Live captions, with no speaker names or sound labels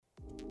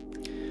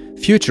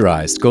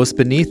Futurized goes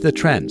beneath the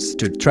trends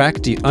to track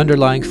the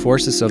underlying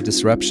forces of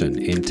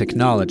disruption in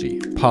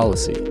technology,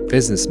 policy,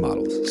 business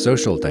models,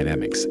 social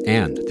dynamics,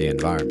 and the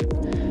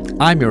environment.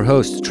 I'm your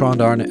host,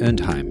 Trond Arne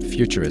Undheim,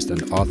 futurist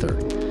and author.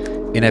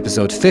 In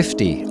episode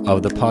 50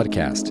 of the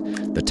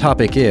podcast, the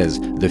topic is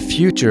the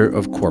future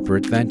of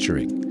corporate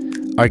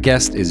venturing. Our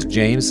guest is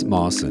James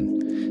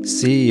Mawson,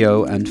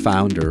 CEO and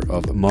founder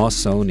of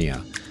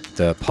Mawsonia,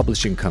 the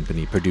publishing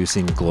company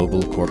producing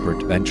global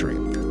corporate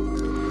venturing.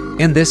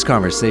 In this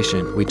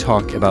conversation, we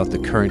talk about the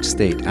current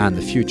state and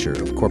the future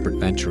of corporate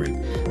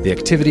venturing, the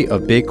activity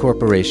of big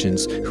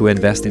corporations who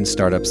invest in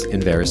startups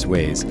in various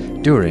ways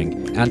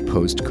during and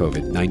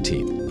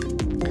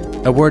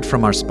post-COVID-19. A word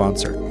from our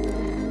sponsor.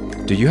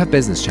 Do you have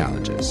business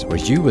challenges or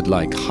you would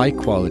like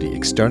high-quality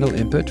external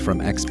input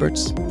from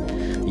experts?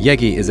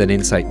 Yeggi is an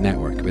insight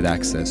network with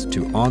access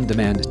to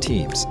on-demand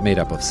teams made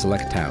up of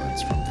select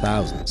talents from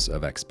thousands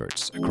of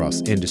experts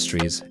across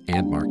industries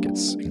and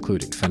markets,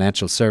 including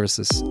financial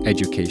services,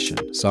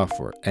 education,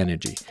 software,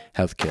 energy,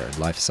 healthcare, and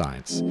life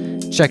science.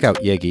 Check out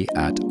Yeggi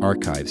at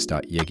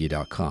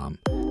archives.yeggi.com.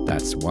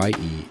 That's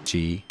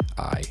Yegii.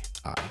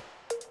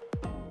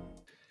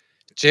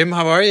 Jim,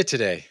 how are you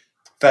today?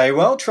 Very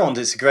well, Trond.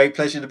 It's a great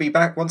pleasure to be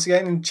back once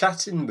again and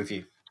chatting with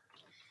you.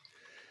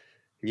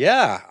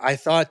 Yeah, I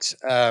thought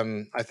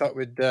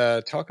we'd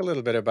talk a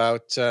little bit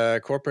about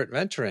corporate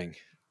venturing.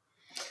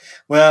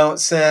 Well,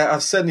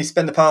 I've certainly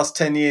spent the past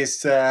 10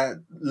 years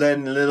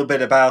learning a little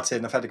bit about it,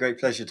 and I've had a great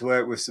pleasure to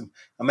work with some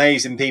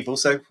amazing people.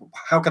 So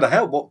how can I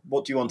help?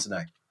 What do you want to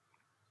know?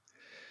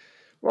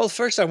 Well,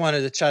 first I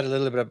wanted to chat a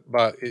little bit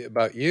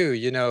about you.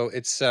 You know,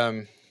 it's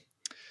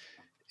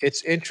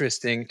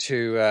interesting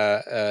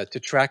to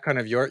track kind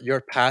of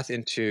your path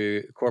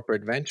into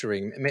corporate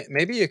venturing.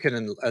 Maybe you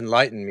can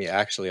enlighten me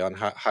actually on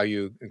how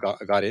you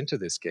got into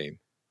this game.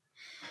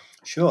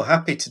 Sure,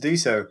 happy to do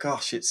so.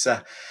 Gosh, it's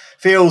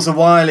feels a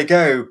while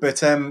ago,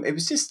 but it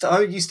was just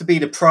I used to be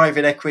the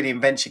private equity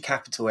and venture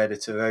capital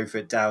editor over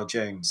at Dow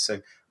Jones, so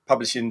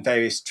publishing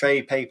various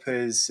trade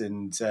papers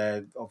and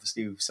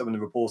obviously some of the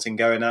reporting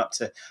going up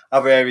to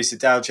other areas that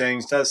Dow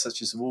Jones does,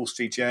 such as the Wall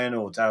Street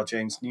Journal or Dow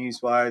Jones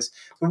Newswires.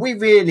 But we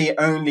really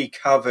only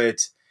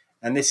covered,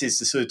 and this is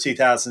the sort of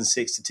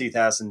 2006 to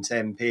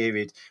 2010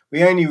 period,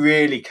 we only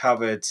really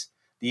covered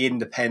the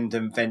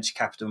independent venture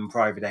capital and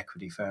private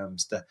equity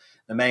firms, the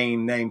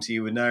main names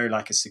you would know,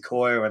 like a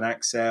Sequoia and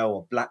Accel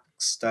or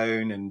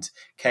Blackstone and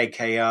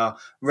KKR,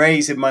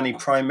 raising money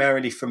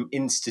primarily from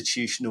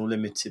institutional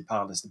limited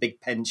partners, the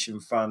big pension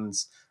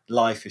funds,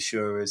 life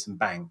assurers and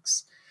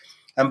banks.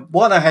 And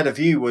what I had a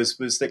view was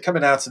that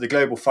coming out of the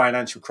global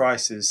financial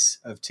crisis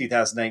of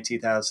 2008,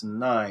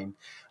 2009,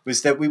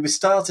 was that we would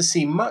start to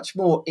see much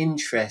more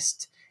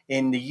interest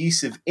in the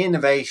use of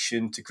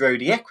innovation to grow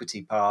the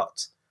equity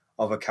part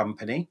of a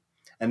company.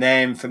 And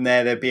then from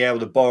there, they'd be able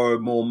to borrow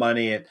more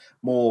money at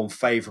more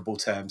favorable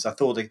terms. I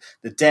thought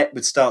the debt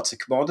would start to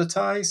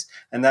commoditize,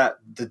 and that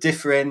the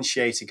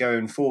differentiator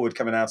going forward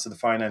coming out of the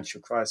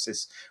financial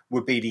crisis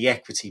would be the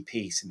equity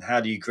piece. And how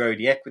do you grow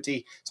the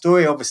equity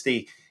story?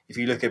 Obviously, if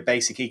you look at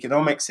basic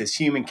economics, there's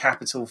human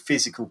capital,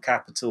 physical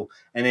capital,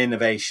 and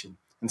innovation.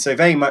 And so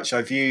very much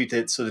I viewed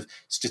that sort of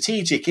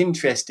strategic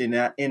interest in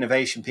that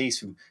innovation piece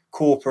from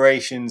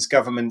corporations,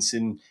 governments,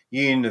 and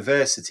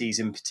universities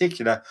in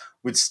particular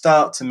would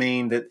start to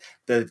mean that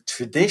the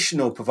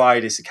traditional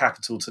providers of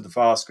capital to the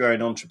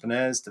fast-growing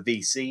entrepreneurs, the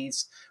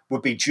VCs,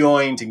 would be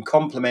joined and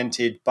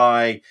complemented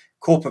by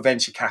corporate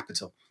venture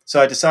capital. So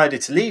I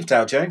decided to leave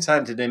Dow Jones,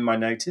 handed in my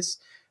notice,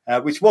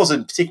 which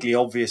wasn't a particularly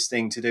obvious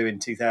thing to do in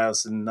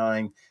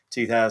 2009,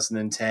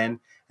 2010.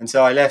 And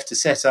so I left to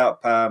set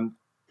up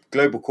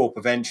global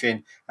corporate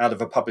venturing out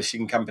of a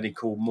publishing company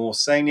called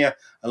Mawsonia,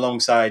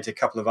 alongside a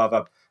couple of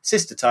other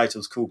sister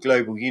titles called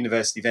Global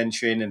University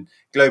Venturing and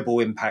Global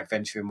Impact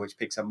Venturing, which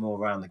picks up more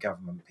around the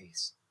government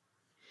piece.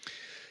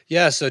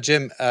 Yeah, so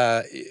Jim,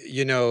 it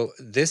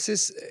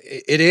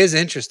is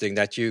interesting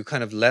that you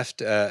kind of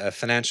left a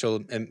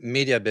financial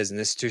media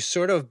business to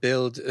sort of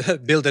build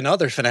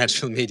another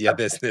financial media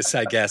business,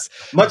 I guess.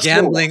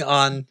 Gambling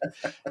on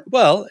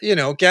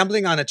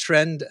a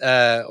trend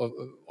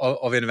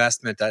of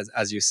investment,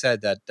 as you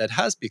said, that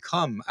has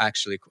become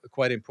actually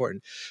quite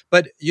important.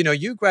 But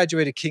you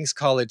graduated King's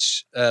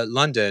College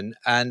London,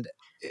 and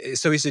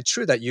so is it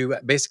true that you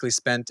basically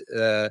spent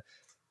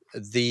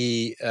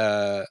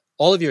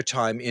all of your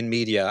time in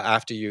media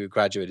after you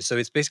graduated? So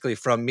it's basically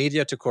from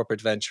media to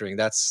corporate venturing.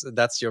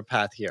 That's your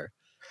path here.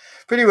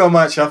 Pretty well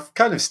much. I've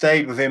kind of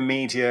stayed within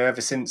media ever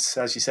since,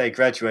 as you say,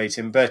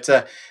 graduating. But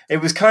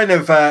it was kind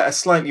of a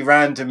slightly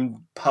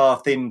random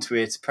path into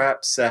it.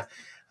 Perhaps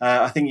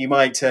I think you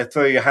might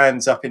throw your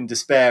hands up in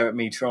despair at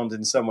me, Trond,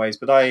 in some ways.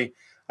 But I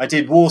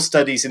did war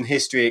studies and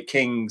history at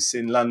King's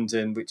in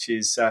London, which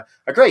is a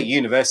great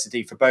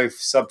university for both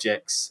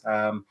subjects.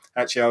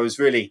 Actually, I was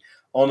really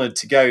honoured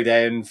to go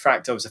there. In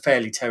fact, I was a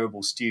fairly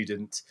terrible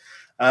student.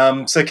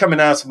 So coming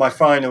out of my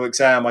final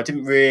exam, I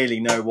didn't really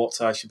know what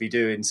I should be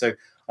doing. So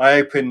I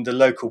opened a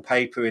local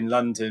paper in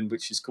London,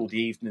 which is called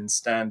the Evening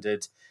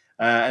Standard,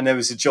 and there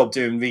was a job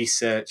doing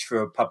research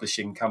for a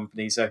publishing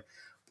company. So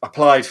I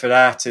applied for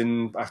that,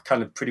 and I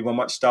kind of pretty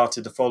much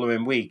started the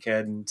following week.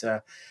 And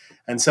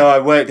so I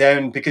worked there,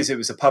 and because it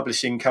was a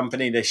publishing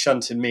company, they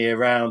shunted me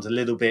around a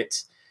little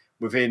bit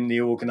within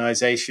the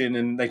organisation,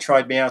 and they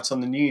tried me out on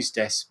the news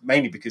desk,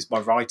 mainly because my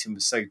writing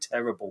was so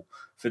terrible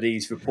for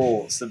these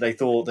reports that they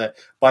thought that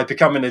by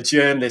becoming a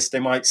journalist, they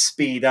might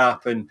speed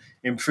up and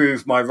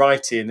improve my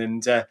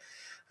writing. So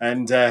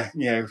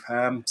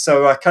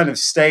I kind of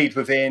stayed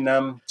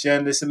within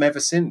journalism ever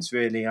since.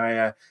 Really,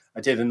 I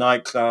did a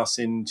night class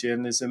in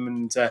journalism,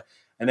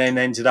 and then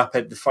ended up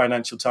at the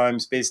Financial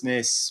Times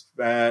business.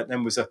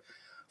 Then was a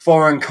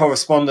foreign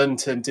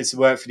correspondent and did some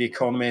work for The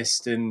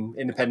Economist and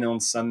Independent on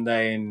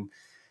Sunday, and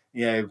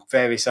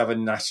various other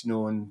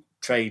national and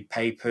trade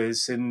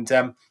papers, and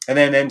then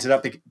ended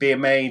up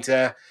being made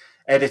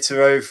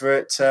editor over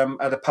at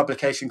a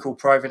publication called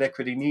Private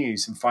Equity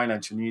News and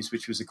Financial News,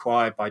 which was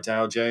acquired by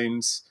Dow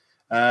Jones.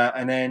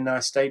 And then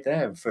I stayed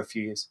there for a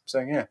few years.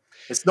 So yeah,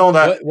 it's not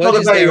what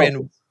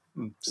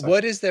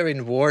is there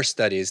in war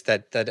studies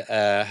that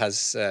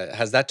has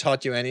that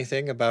taught you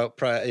anything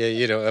about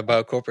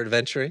about corporate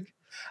venturing?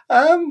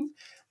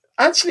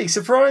 Actually,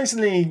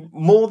 surprisingly,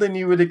 more than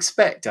you would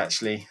expect.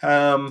 Actually,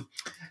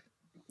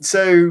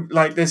 so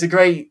like there's a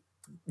great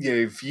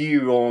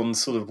view on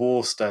sort of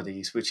war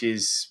studies, which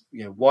is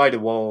why do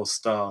wars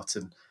start,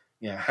 and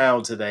how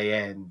do they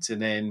end,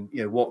 and then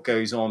what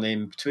goes on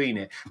in between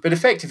it. But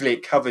effectively,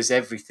 it covers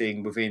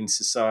everything within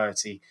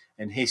society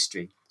and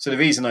history. So the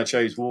reason I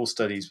chose war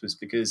studies was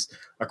because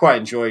I quite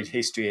enjoyed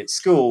history at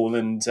school,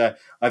 and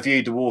I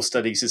viewed the war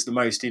studies as the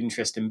most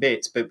interesting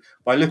bits. But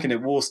by looking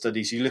at war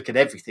studies, you look at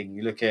everything.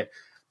 You look at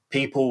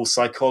people,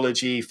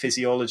 psychology,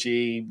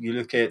 physiology. You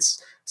look at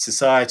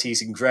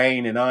societies in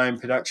grain and iron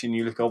production.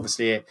 You look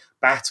obviously at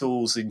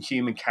battles and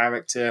human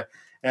character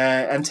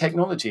and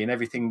technology and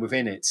everything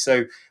within it.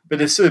 So, but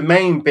the sort of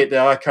main bit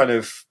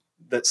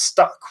that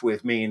stuck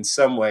with me in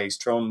some ways,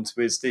 Trond,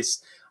 was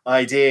this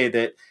idea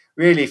that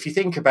really, if you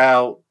think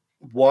about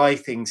why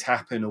things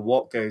happen or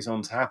what goes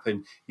on to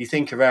happen, you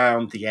think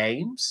around the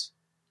aims.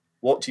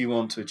 What do you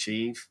want to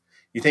achieve?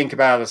 You think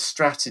about a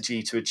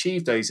strategy to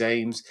achieve those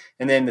aims,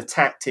 and then the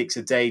tactics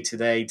of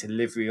day-to-day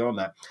delivery on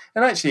that.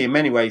 And actually, in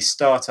many ways,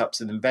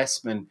 startups and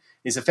investment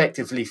is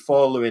effectively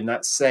following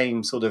that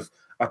same sort of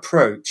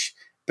approach.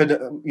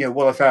 But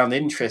what I found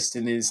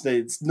interesting is that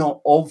it's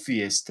not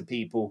obvious to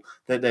people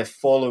that they're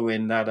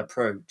following that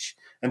approach.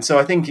 And so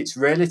I think it's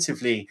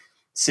relatively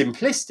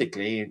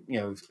simplistically,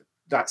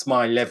 that's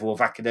my level of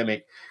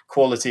academic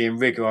quality and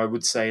rigor. I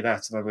would say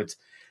that, and I would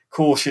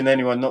caution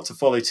anyone not to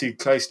follow too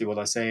closely what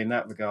I say in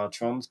that regard,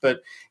 Trond.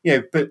 But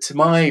but to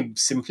my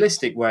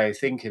simplistic way of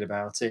thinking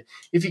about it,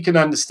 if you can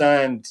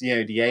understand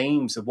the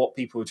aims of what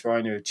people are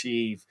trying to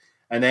achieve,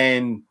 and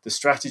then the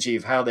strategy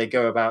of how they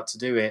go about to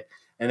do it,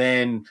 and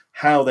then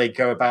how they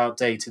go about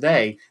day to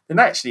day, then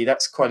actually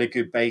that's quite a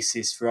good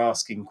basis for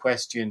asking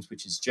questions,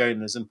 which is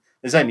journalism.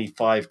 There's only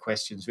 5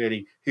 questions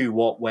really: who,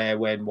 what, where,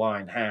 when, why,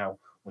 and how.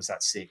 Was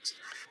that 6?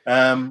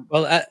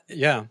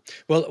 Yeah.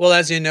 Well,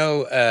 as you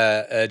know,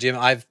 Jim,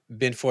 I've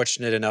been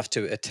fortunate enough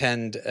to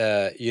attend,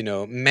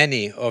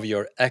 many of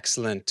your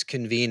excellent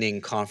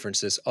convening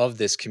conferences of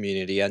this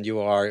community, and you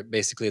are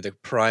basically the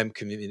prime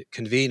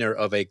convener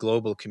of a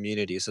global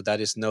community. So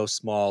that is no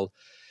small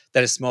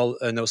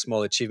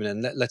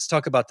achievement. And let's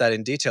talk about that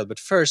in detail. But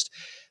first,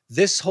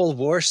 this whole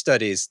war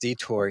studies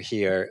detour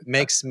here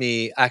makes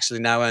me actually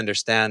now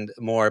understand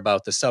more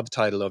about the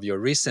subtitle of your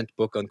recent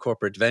book on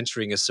corporate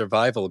venturing, A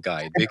Survival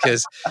Guide,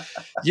 because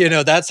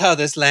that's how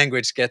this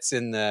language gets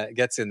in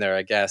there,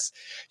 I guess.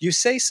 You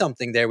say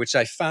something there which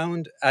I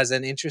found as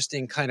an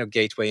interesting kind of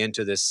gateway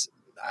into this.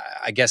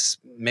 I guess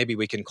maybe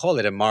we can call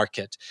it a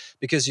market,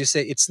 because you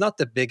say it's not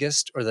the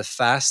biggest or the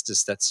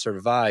fastest that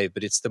survive,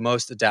 but it's the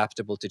most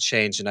adaptable to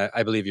change. And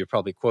I believe you're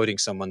probably quoting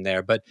someone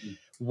there. But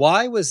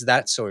why was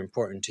that so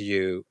important to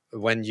you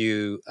when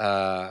you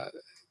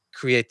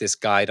create this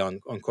guide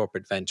on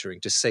corporate venturing,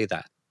 to say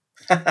that?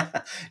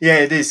 Yeah,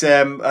 it is.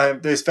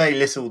 There's very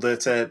little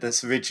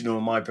that's original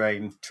in my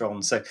brain,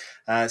 Trond. So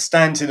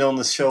standing on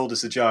the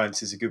shoulders of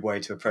giants is a good way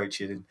to approach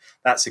it. And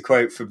that's a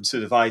quote from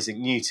sort of Isaac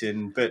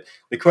Newton. But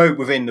the quote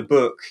within the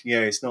book,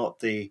 it's not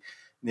the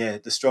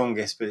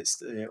strongest, but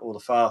it's or the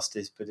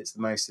fastest, but it's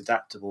the most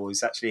adaptable.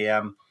 Is actually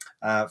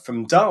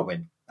from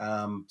Darwin.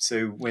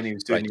 So when he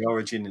was doing The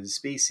Origin of the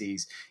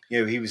Species,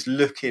 he was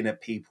looking at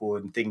people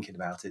and thinking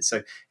about it.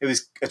 So it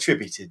was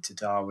attributed to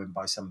Darwin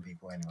by some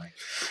people anyway.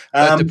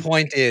 But the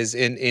point is,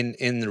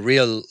 in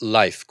real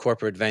life,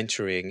 corporate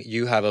venturing,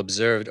 you have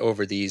observed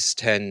over these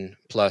 10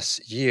 plus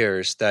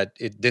years that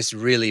this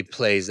really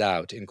plays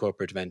out in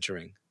corporate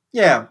venturing.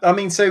 Yeah, I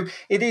mean, so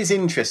it is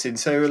interesting.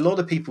 So a lot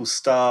of people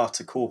start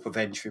a corporate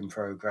venturing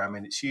program,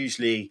 and it's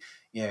usually,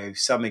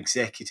 some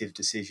executive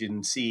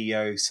decision,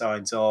 CEO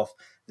signs off,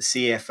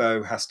 the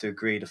CFO has to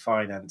agree to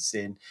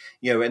financing,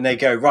 and they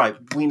go, right,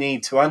 we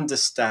need to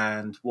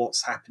understand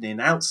what's happening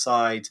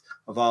outside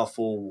of our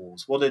four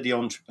walls. What are the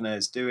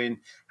entrepreneurs doing?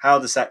 How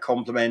does that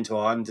complement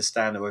or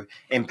understand or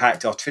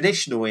impact our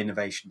traditional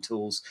innovation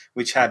tools,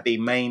 which have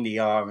been mainly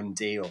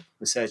R&D or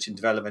research and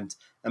development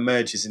and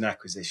mergers and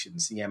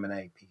acquisitions, the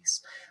M&A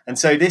piece. And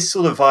so this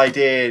sort of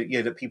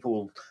idea, that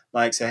people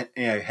like,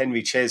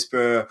 Henry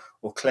Chesbrough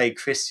or Clay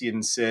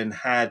Christensen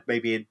had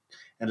maybe in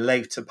the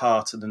later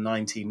part of the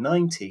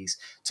 1990s,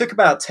 took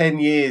about 10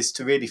 years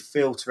to really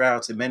filter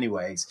out in many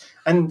ways.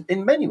 And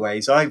in many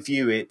ways, I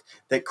view it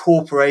that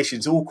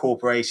all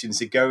corporations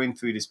are going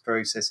through this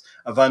process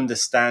of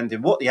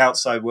understanding what the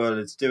outside world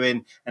is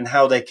doing and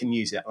how they can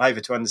use it, either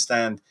to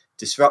understand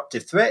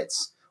disruptive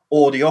threats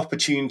or the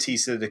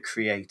opportunities that are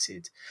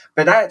created.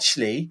 But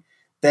actually,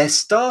 their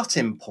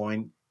starting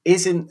point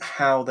isn't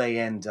how they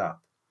end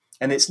up.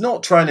 And it's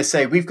not trying to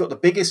say we've got the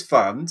biggest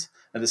fund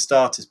at the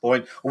starter's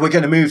point, or we're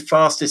going to move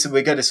fastest and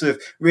we're going to sort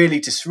of really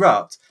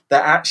disrupt,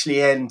 that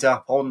actually end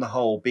up on the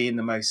whole being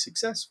the most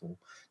successful.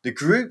 The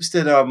groups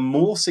that are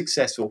more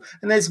successful,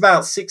 and there's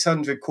about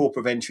 600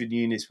 corporate venture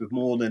units with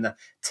more than a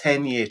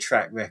 10-year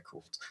track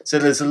record. So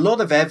there's a lot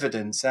of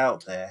evidence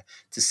out there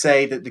to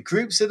say that the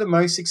groups that are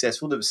most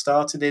successful, that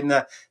started in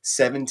the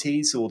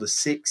 70s or the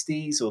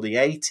 60s or the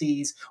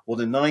 80s or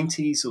the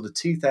 90s or the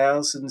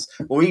 2000s,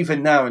 or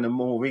even now in the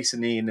more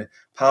recently in the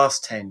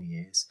past 10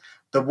 years,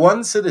 the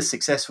ones that are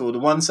successful, the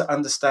ones that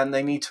understand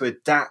they need to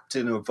adapt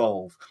and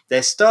evolve,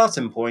 their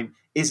starting point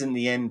isn't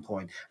the end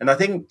point. And I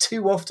think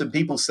too often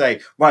people say,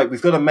 right,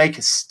 we've got to make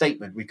a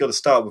statement. We've got to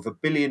start with $1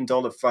 billion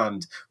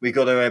fund. We've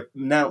got to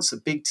announce a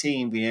big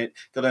team. We've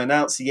got to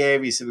announce the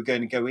areas that we're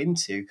going to go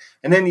into.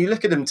 And then you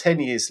look at them 10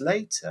 years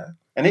later,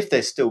 and if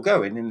they're still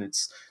going, and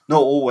it's not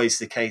always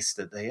the case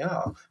that they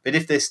are, but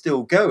if they're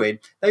still going,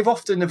 they've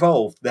often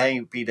evolved.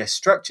 Their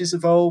structures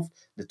evolved,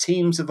 the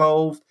teams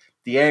evolved,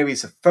 the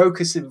areas of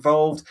focus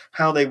involved,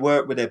 how they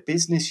work with their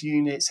business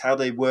units, how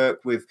they work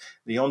with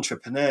the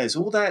entrepreneurs,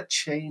 all that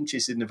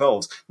changes and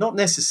evolves. Not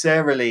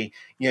necessarily,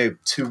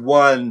 to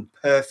one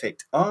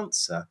perfect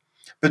answer.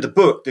 But the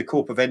book, The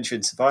Corporate Venture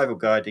and Survival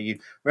Guide that you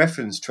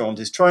referenced, Trond,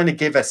 is trying to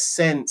give a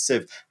sense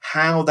of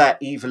how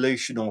that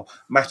evolution or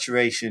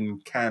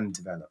maturation can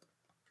develop.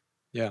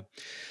 Yeah.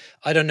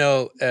 I don't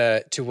know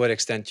to what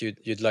extent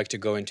you'd like to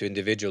go into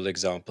individual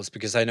examples,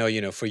 because I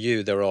know, for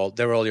you, they're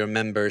all your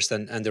members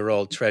and they're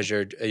all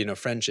treasured,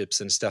 friendships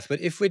and stuff. But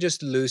if we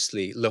just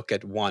loosely look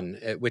at one,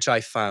 which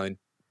I found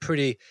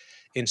pretty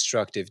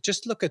instructive,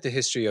 just look at the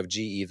history of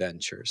GE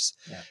Ventures,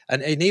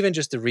 and even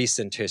just the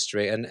recent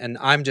history. And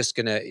I'm just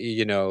going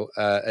to,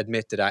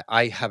 admit that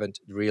I haven't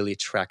really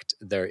tracked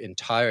their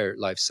entire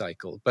life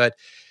cycle. But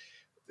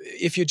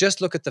if you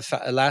just look at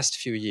the last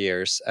few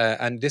years,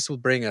 and this will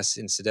bring us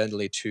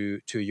incidentally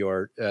to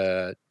your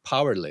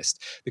power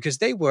list, because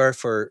they were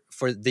for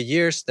the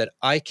years that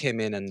I came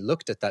in and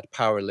looked at that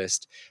power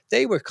list,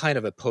 they were kind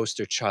of a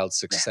poster child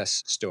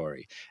success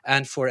story.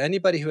 And for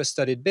anybody who has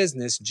studied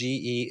business,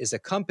 GE is a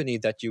company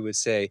that you would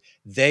say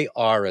they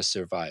are a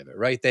survivor,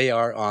 right? They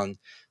are on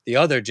the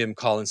other Jim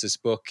Collins's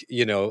book,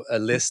 a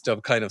list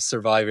of kind of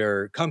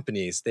survivor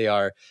companies. They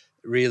are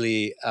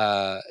really,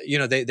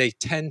 they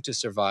tend to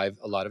survive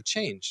a lot of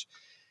change.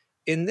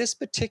 In this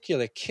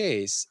particular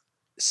case,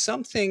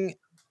 something,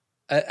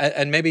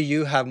 and maybe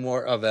you have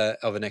more of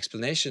an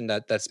explanation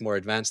that's more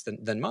advanced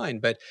than mine,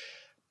 but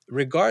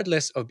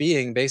regardless of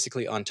being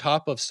basically on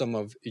top of some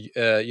of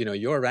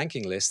your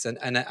ranking lists,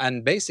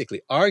 and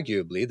basically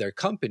arguably their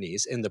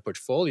companies in the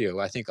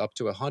portfolio, I think up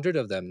to 100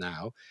 of them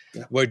now,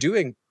 were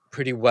doing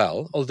pretty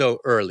well, although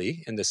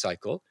early in the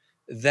cycle,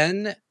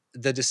 then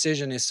the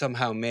decision is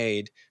somehow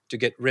made to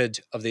get rid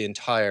of the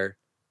entire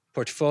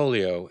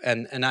portfolio.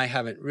 And I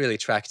haven't really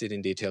tracked it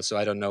in detail, so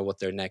I don't know what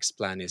their next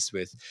plan is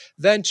with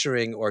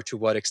venturing, or to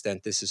what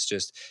extent this is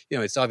just,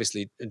 it's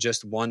obviously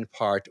just one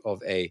part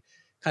of a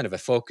kind of a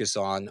focus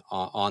on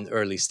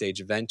early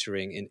stage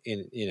venturing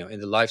in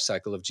the life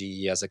cycle of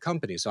GE as a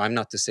company. So I'm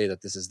not to say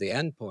that this is the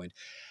end point,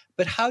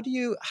 but how do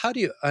you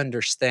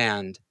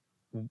understand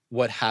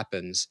what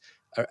happens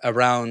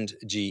around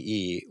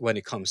GE when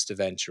it comes to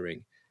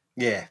venturing?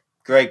 Yeah,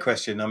 great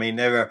question. I mean,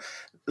 they're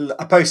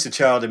a poster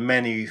child in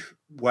many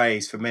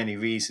ways for many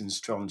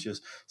reasons, Trond,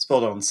 just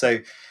spot on. So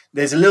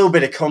there's a little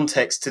bit of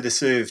context to the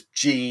sort of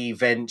GE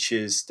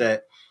Ventures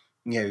that,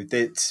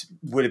 that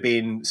would have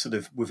been sort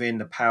of within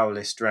the power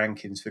list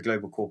rankings for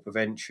global corporate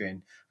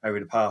venturing over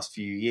the past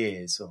few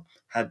years, or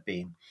had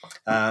been.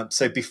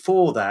 So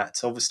before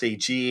that, obviously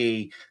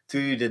GE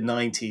through the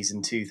 90s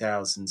and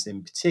 2000s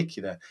in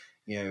particular,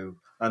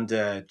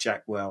 under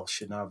Jack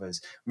Welch and others,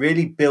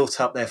 really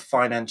built up their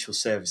financial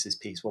services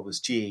piece, what was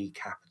GE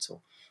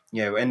Capital.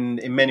 And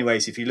in many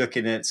ways, if you're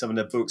looking at some of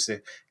the books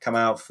that come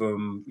out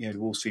from, the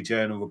Wall Street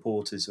Journal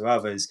reporters or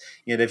others,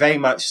 they very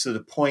much sort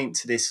of point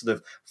to this sort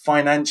of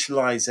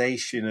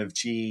financialization of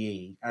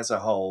GE as a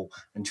whole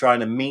and trying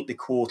to meet the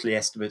quarterly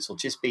estimates or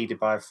just beat it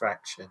by a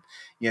fraction,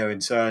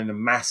 and trying to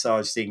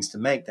massage things to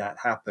make that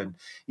happen,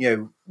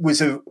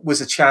 was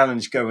a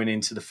challenge going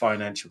into the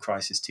financial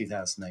crisis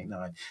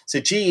 2008-9. So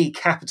GE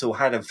Capital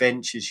had a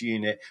ventures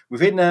unit.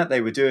 Within that,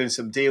 they were doing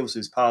some deals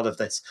as part of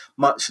this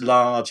much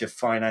larger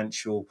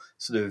financial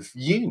sort of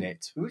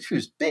unit, which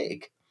was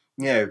big.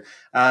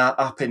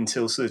 Up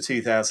until sort of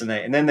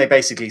 2008. And then they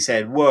basically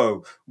said,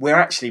 whoa, we're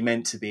actually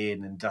meant to be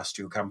an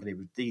industrial company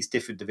with these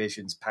different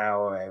divisions,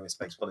 power,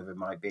 aerospace, whatever it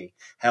might be,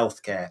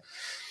 healthcare.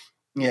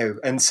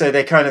 And so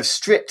they kind of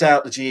stripped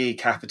out the GE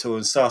Capital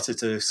and started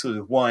to sort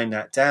of wind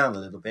that down a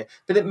little bit.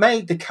 But it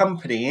made the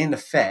company, in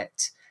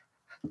effect,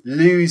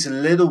 lose a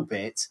little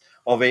bit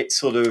of its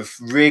sort of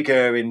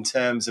rigor in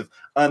terms of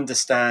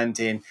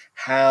understanding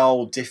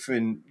how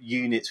different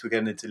units were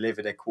going to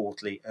deliver their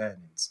quarterly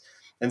earnings.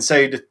 And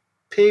so the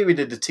period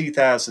of the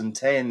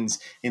 2010s,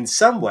 in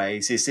some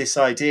ways, is this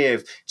idea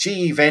of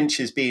GE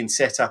Ventures being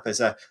set up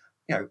as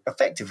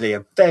effectively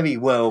a very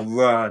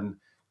well-run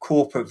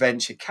corporate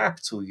venture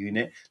capital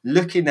unit,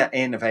 looking at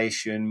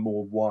innovation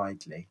more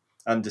widely.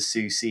 Under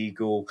Sue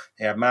Siegel,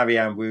 they had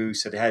Marianne Wu,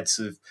 so they had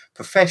sort of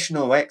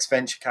professional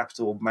ex-venture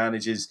capital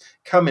managers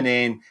coming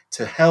in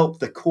to help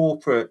the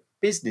corporate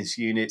business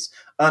units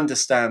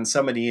understand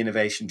some of the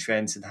innovation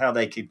trends and how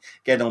they could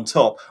get on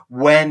top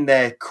when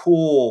their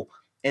core,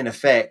 in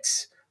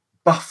effect,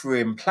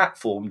 buffering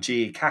platform,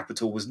 GE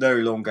Capital, was no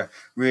longer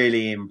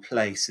really in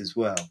place as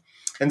well.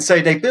 And so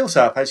they built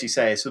up, as you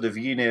say, a sort of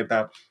unit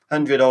about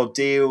 100 odd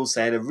deals.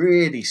 They had a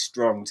really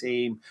strong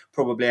team,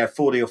 probably had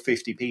 40 or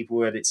 50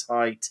 people at its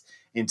height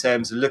in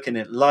terms of looking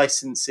at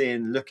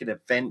licensing, looking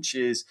at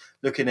ventures,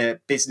 looking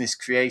at business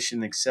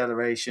creation,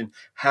 acceleration,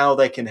 how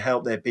they can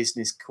help their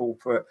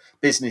corporate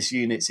business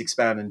units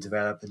expand and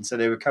develop. And so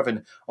they were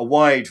covering a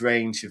wide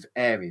range of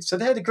areas. So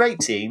they had a great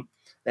team.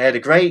 They had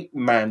a great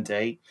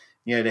mandate.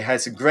 They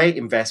had some great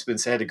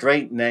investments. They had a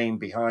great name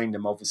behind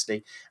them,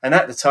 obviously. And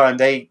at the time,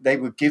 they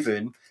were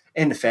given,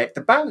 in effect,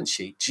 the balance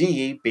sheet.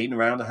 GE been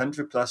around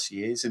 100 plus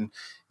years, and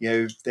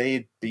they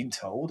had been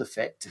told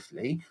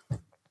effectively,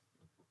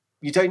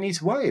 you don't need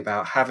to worry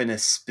about having a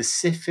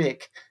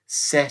specific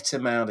set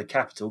amount of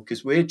capital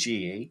because we're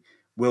GE.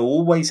 We'll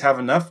always have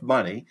enough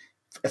money.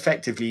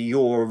 Effectively,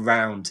 you're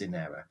around in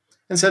error.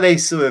 And so they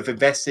sort of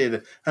invested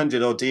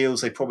 100 odd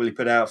deals. They probably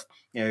put out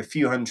a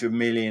few $100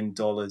 million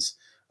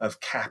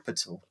of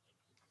capital.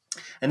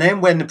 And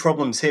then when the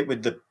problems hit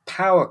with the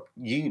power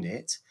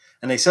unit,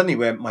 and they suddenly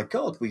went, my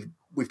God,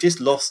 we've just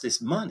lost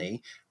this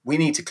money. We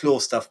need to claw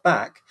stuff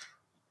back.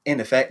 In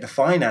effect, the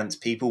finance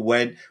people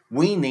went,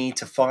 we need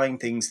to find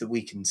things that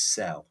we can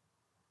sell.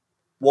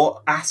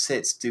 What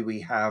assets do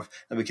we have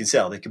that we can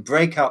sell? They could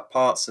break up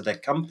parts of their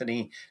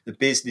company, the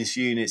business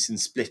units, and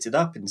split it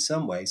up in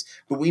some ways,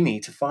 but we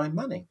need to find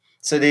money.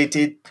 So they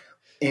did,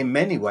 in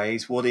many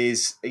ways, what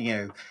is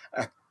a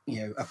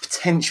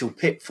potential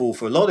pitfall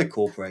for a lot of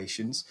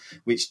corporations,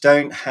 which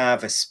don't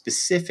have a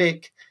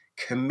specific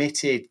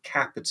committed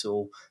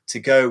capital to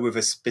go with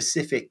a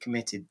specific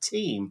committed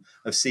team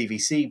of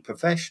CVC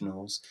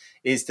professionals,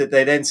 is that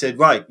they then said,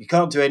 right, you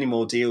can't do any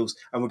more deals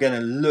and we're going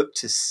to look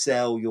to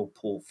sell your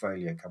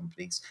portfolio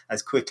companies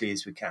as quickly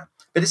as we can.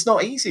 But it's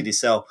not easy to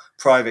sell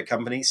private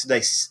companies. So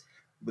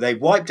they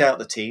wiped out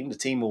the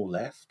team all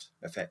left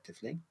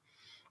effectively.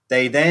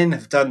 They then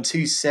have done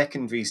 2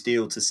 secondaries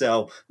deals to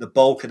sell the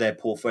bulk of their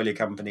portfolio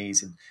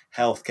companies in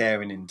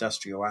healthcare and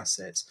industrial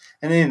assets.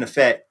 And in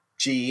effect,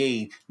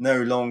 GE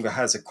no longer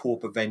has a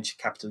corporate venture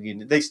capital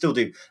unit. They still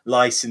do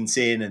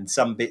licensing and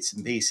some bits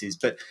and pieces.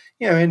 But,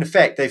 in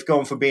effect, they've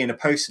gone from being a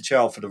poster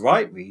child for the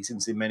right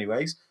reasons in many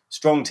ways.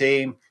 Strong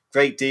team,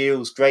 great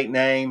deals, great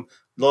name,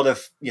 a lot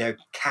of,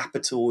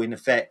 capital in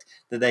effect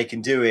that they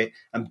can do it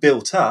and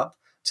built up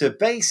to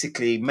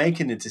basically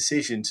making a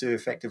decision to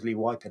effectively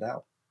wipe it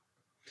out.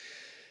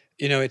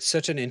 It's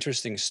such an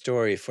interesting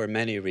story for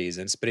many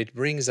reasons, but it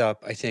brings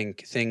up, I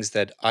think, things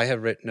that I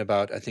have written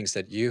about, things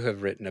that you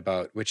have written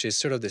about, which is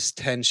sort of this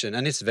tension,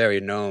 and it's very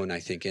known,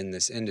 I think, in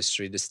this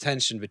industry, this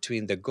tension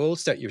between the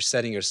goals that you're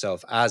setting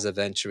yourself as a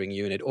venturing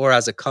unit or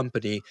as a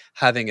company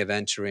having a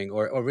venturing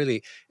or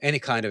really any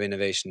kind of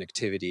innovation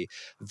activity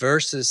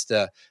versus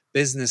the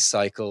business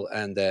cycle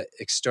and the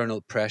external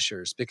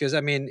pressures. Because,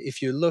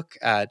 if you look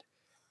at,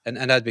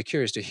 and I'd be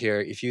curious to hear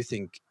if you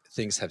think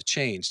things have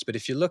changed, but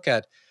if you look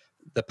at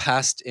the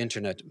past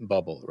internet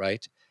bubble,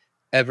 right?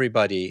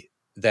 Everybody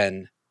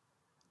then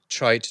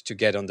tried to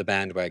get on the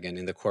bandwagon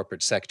in the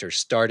corporate sector,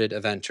 started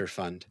a venture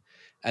fund,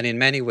 and in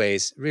many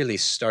ways really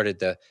started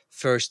the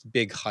first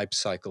big hype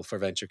cycle for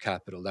venture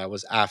capital. That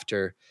was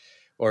after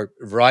or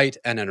right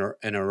and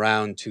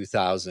around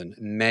 2000,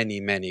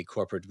 many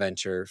corporate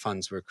venture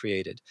funds were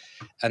created.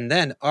 And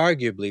then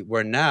arguably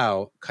we're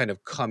now kind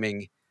of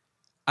coming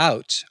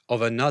out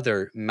of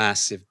another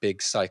massive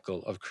big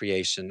cycle of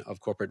creation of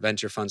corporate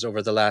venture funds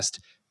over the last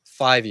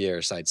 5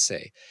 years, I'd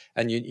say.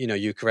 And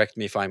you correct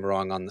me if I'm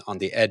wrong on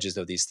the edges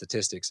of these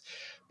statistics.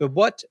 But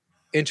what,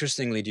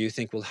 interestingly, do you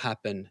think will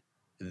happen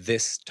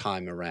this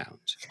time around?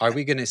 Are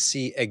we going to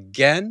see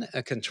again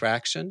a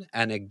contraction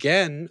and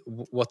again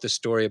what the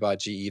story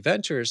about GE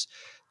Ventures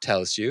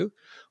tells you?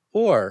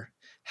 Or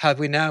have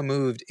we now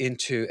moved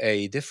into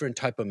a different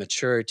type of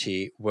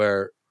maturity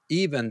where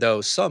even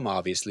though some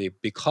obviously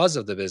because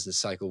of the business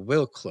cycle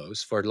will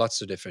close for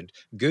lots of different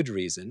good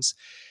reasons,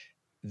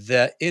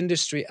 the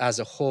industry as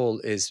a whole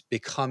is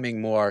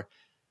becoming more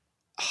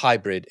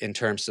hybrid in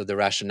terms of the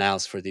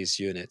rationales for these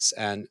units?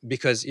 And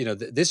because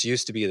this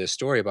used to be the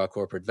story about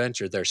corporate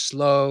venture, they're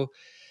slow,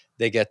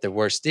 they get the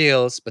worst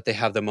deals, but they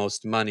have the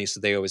most money, so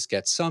they always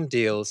get some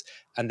deals,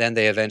 and then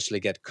they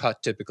eventually get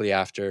cut, typically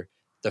after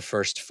the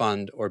first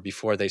fund or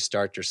before they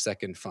start their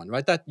second fund,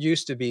 right? That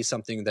used to be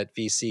something that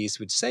VCs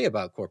would say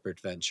about corporate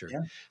venture.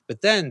 Yeah.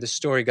 But then the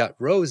story got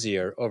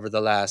rosier over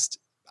the last,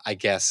 I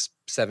guess,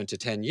 7 to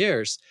 10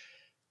 years.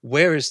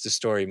 Where is the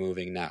story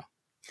moving now?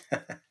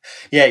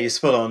 Yeah, you're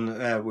spot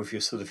on with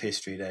your sort of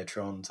history there,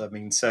 Trond. I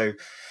mean, so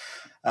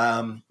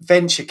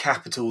venture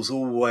capital's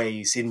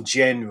always, in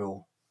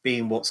general,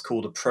 being what's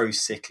called a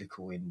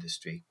pro-cyclical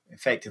industry.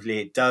 Effectively,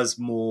 it does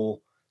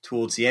more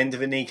towards the end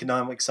of an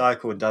economic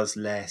cycle and does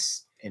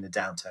less in a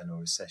downturn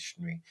or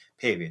recessionary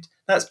period.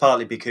 That's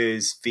partly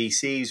because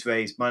VCs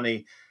raise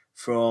money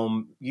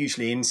from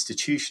usually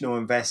institutional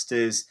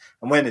investors,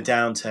 and when a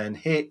downturn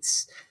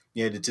hits,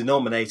 the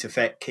denominator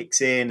effect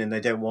kicks in and they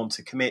don't want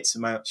to commit so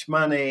much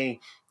money,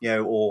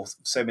 or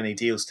so many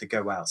deals to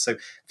go out. So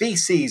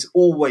VC's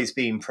always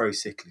been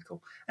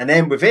pro-cyclical. And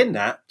then within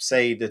that,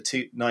 say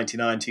the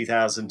 99,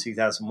 2000,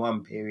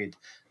 2001 period,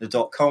 the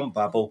dot-com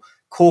bubble,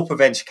 corporate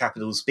venture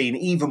capital's been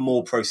even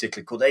more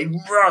pro-cyclical. They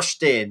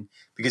rushed in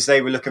because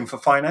they were looking for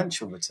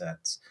financial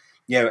returns.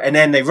 And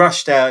then they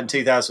rushed out in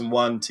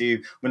 2001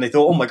 to when they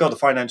thought, oh my God, the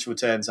financial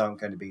returns aren't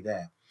going to be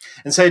there.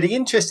 And so the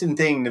interesting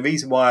thing, the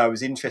reason why I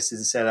was interested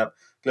to set up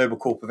Global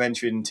Corporate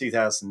Venture in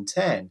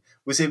 2010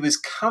 was it was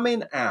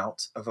coming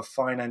out of a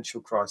financial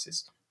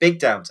crisis, big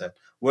downturn,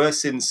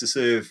 worse since the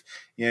sort of,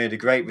 the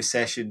Great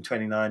Recession,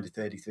 29 to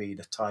 33,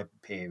 the type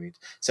of period.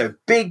 So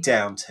big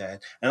downturn.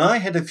 And I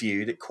had a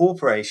view that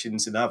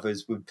corporations and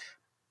others would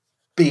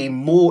be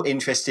more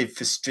interested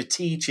for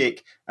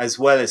strategic as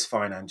well as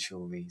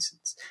financial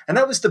reasons. And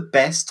that was the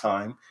best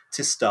time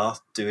to start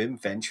doing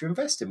venture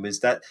investing, was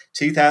that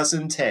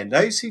 2010.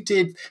 Those who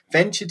did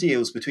venture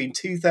deals between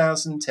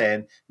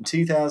 2010 and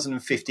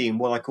 2015,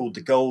 what I called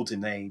the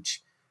golden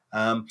age,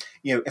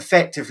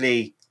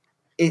 effectively,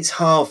 it's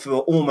hard for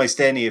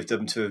almost any of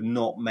them to have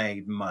not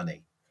made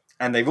money.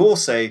 And they've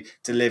also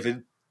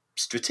delivered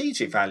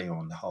strategic value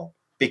on the whole,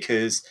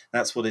 because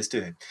that's what it's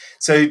doing.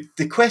 So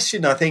the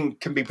question, I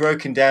think, can be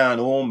broken down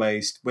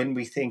almost when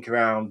we think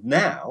around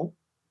now.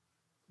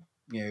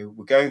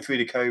 We're going through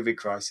the COVID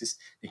crisis.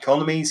 The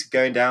economy's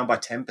going down by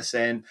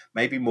 10%,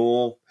 maybe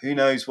more. Who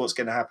knows what's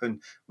going to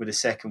happen with a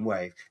second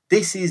wave?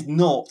 This is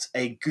not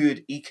a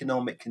good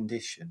economic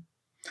condition.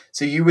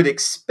 So you would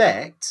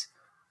expect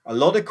a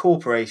lot of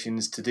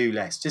corporations to do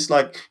less, just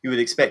like you would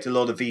expect a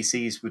lot of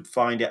VCs would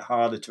find it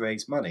harder to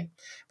raise money.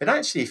 But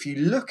actually, if you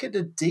look at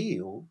the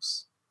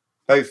deals,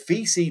 both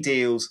VC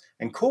deals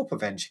and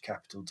corporate venture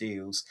capital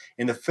deals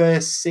in the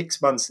first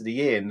 6 months of the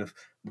year, and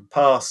the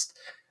past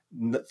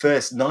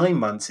first 9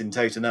 months in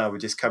total now, we're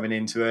just coming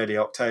into early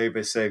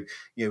October. So,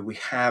 we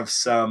have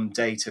some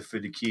data for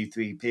the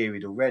Q3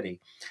 period already.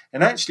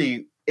 And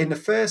actually, in the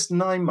first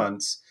 9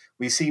 months,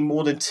 we see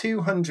more than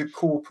 200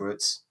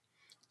 corporates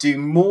do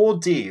more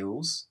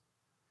deals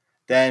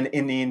than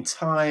in the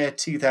entire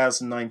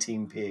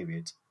 2019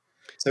 period.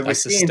 So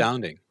that's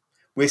astounding.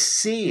 We're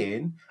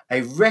seeing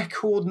a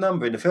record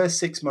number in the first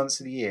 6 months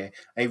of the year,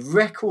 a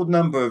record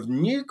number of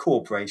new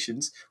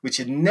corporations which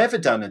had never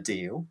done a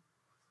deal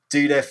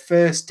do their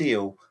first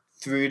deal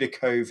through the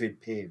COVID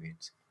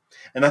period.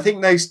 And I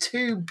think those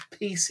two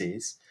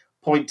pieces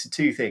point to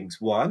two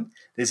things. One,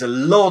 there's a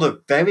lot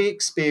of very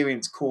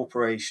experienced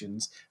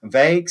corporations and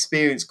very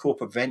experienced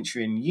corporate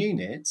venturing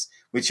units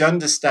which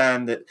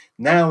understand that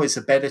now is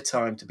a better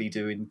time to be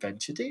doing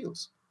venture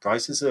deals.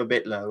 Prices are a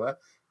bit lower.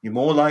 You're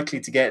more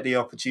likely to get the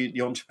opportunity,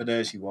 the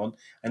entrepreneurs you want.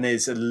 And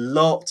there's a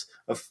lot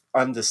of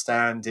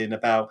understanding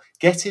about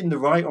getting the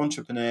right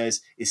entrepreneurs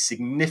is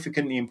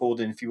significantly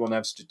important if you want to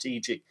have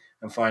strategic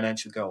and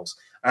financial goals.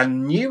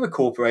 And newer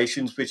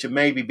corporations, which have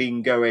maybe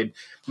been going,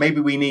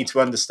 maybe we need to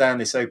understand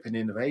this open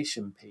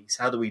innovation piece.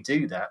 How do we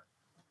do that?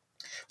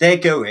 They're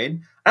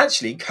going,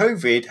 actually,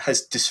 COVID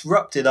has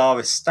disrupted our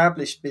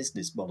established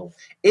business model.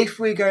 If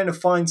we're going to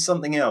find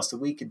something else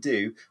that we could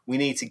do, we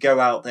need to go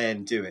out there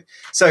and do it.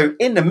 So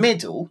in the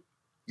middle,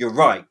 you're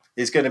right.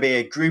 There's going to be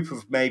a group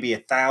of maybe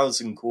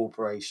 1,000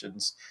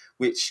 corporations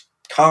which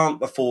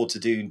can't afford to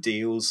do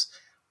deals,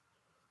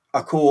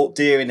 are caught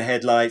deer in the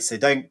headlights. They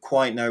don't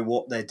quite know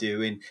what they're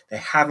doing. They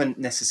haven't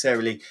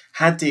necessarily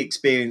had the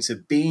experience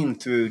of being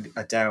through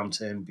a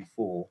downturn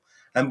before.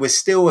 And we're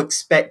still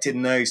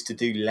expecting those to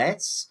do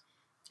less.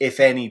 If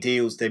any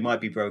deals, they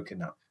might be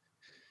broken up.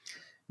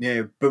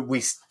 But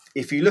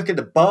if you look at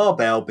the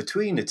barbell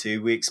between the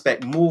two, we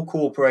expect more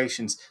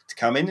corporations to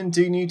come in and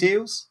do new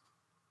deals.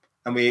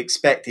 And we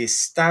expect the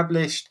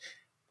established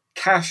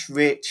cash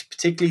rich,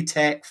 particularly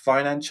tech,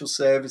 financial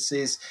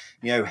services,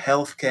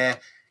 healthcare,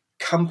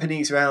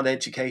 companies around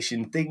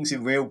education, things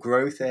in real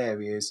growth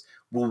areas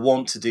will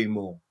want to do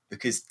more,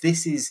 because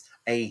this is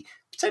a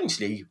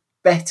potentially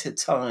better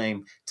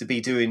time to be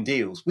doing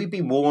deals. We've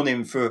been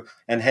warning for,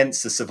 and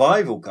hence the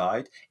survival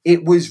guide.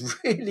 It was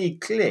really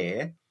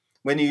clear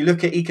when you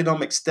look at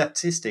economic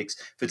statistics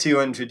for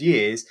 200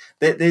 years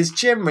that there's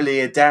generally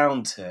a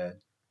downturn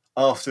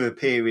after a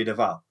period of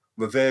up,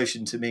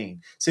 reversion to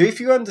mean. So if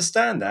you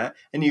understand that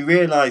and you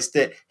realize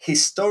that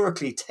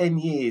historically 10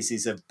 years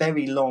is a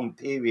very long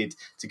period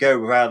to go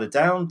without a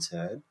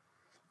downturn,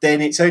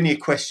 then it's only a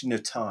question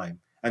of time.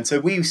 And so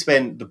we've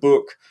spent the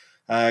book,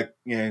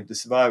 the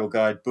Survival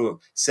Guide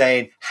book,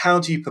 saying, how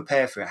do you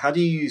prepare for it? How do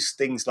you use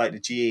things like the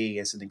GE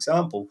as an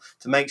example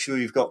to make sure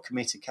you've got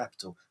committed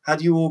capital? How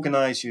do you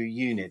organize your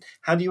unit?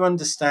 How do you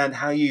understand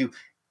how you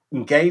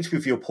engage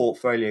with your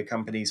portfolio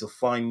companies or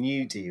find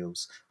new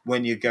deals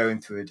when you're going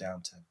through a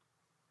downturn?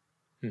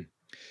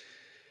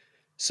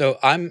 So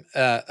I'm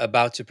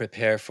about to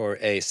prepare for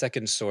a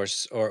second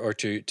source, or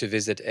to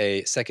visit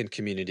a second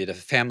community, the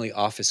family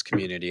office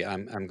community.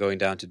 I'm going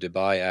down to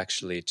Dubai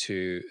actually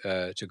to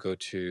go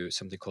to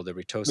something called the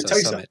Ritosa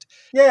Matosa. Summit.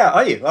 Yeah,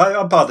 are you?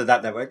 I'm part of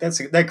that network.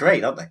 They're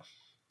great, aren't they?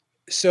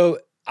 So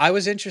I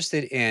was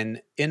interested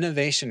in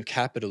innovation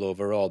capital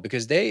overall,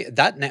 because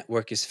that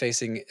network is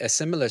facing a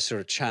similar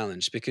sort of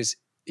challenge, because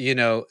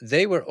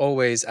they were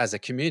always, as a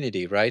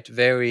community, right,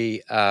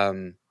 very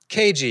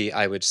cagey,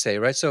 I would say,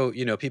 right? So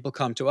people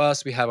come to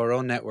us, we have our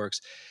own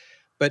networks,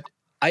 but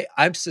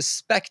I'm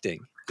suspecting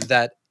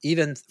that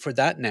even for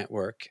that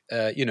network,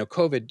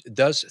 COVID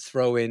does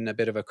throw in a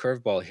bit of a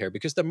curveball here,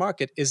 because the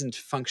market isn't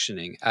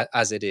functioning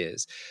as it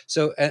is.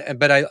 So,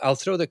 but I'll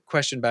throw the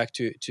question back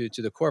to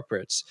the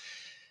corporates,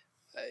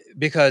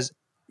 because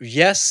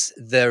yes,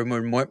 there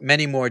were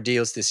many more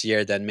deals this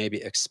year than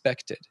maybe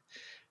expected.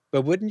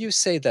 But wouldn't you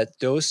say that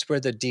those were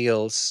the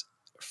deals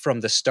from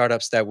the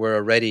startups that were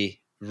already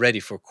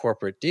ready for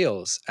corporate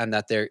deals, and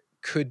that there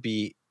could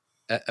be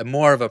a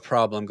more of a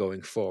problem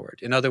going forward?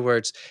 In other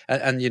words,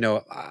 and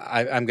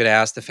I'm going to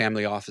ask the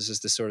family offices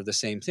the sort of the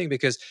same thing,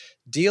 because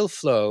deal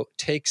flow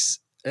takes,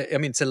 I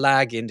mean, it's a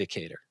lag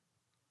indicator,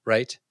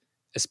 right?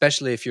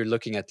 Especially if you're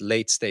looking at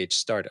late stage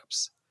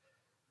startups.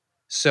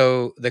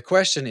 So the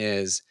question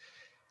is,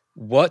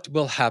 what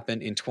will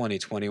happen in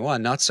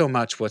 2021? Not so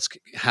much what's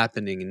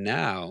happening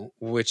now,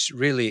 which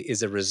really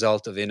is a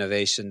result of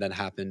innovation that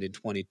happened in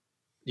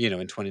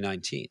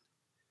 2019.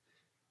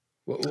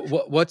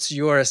 What's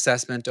your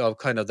assessment of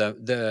kind of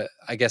the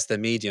I guess the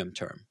medium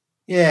term,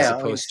 as Yeah, I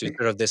mean, opposed to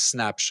sort of this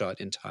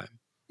snapshot in time?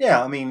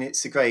 yeah, I mean,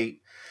 it's a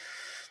great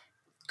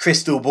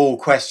crystal ball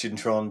question,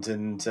 Trond,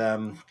 and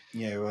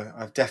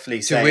I've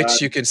definitely To say,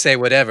 which you can say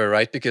whatever,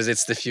 right? Because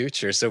it's the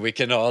future, so we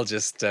can all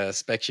just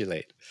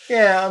speculate.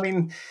 yeah, I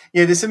mean,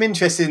 there's some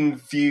interesting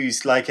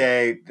views. Like,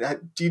 do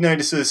you know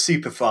the sort of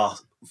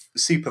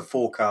super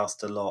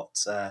forecast a lot?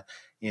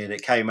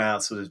 That came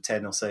out sort of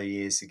 10 or so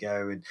years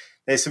ago, and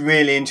there's some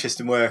really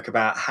interesting work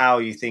about how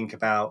you think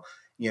about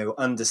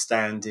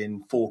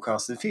understanding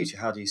forecasting the future.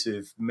 How do you sort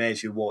of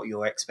measure what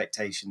your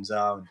expectations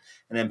are,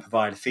 and then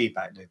provide a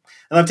feedback loop?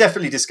 And I've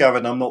definitely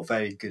discovered I'm not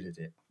very good at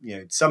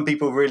it. Some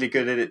people are really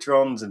good at it,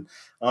 Trons, and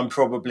I'm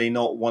probably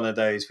not one of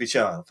those which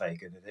are very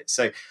good at it.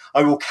 So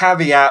I will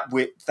caveat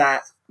with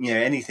that,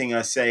 anything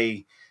I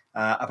say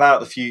about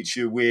the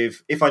future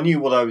with, if I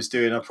knew what I was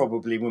doing, I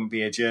probably wouldn't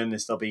be a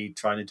journalist. I'll be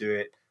trying to do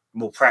it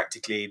more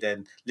practically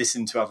than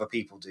listen to other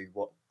people do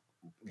what.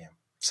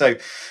 So,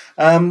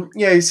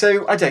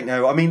 so I don't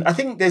know. I mean, I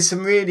think there's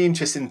some really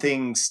interesting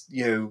things,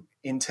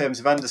 in terms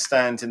of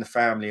understanding the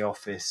family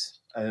office,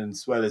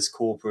 as well as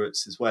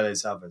corporates, as well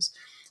as others.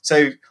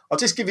 So I'll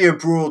just give you a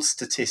broad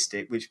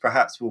statistic, which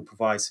perhaps will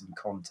provide some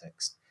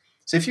context.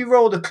 So if you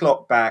roll the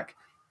clock back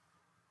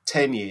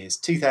 10 years,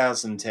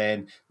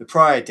 2010, the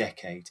prior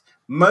decade,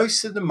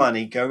 most of the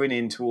money going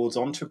in towards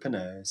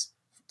entrepreneurs,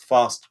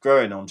 fast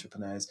growing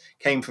entrepreneurs,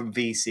 came from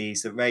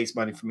VCs that raised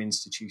money from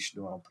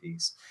institutional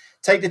LPs.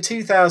 Take the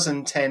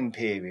 2010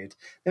 period,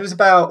 there was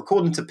about,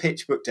 according to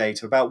PitchBook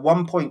data, about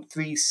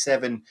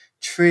 $1.37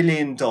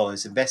 trillion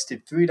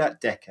invested through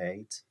that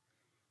decade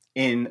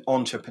in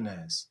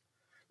entrepreneurs.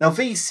 Now,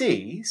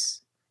 VCs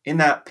in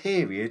that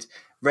period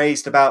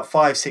raised about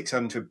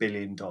 $500-600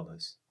 billion,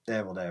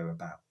 there or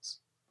thereabouts.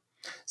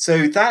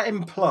 So that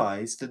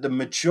implies that the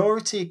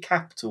majority of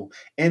capital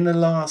in the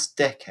last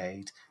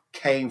decade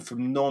came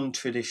from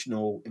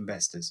non-traditional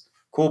investors,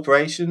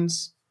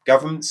 corporations,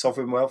 government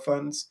sovereign wealth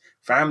funds,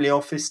 family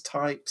office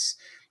types,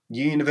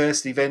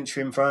 university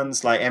venturing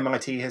funds like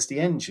MIT has the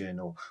Engine,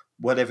 or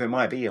whatever it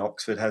might be.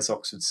 Oxford has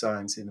Oxford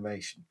Science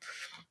Innovation.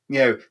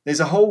 There's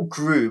a whole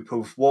group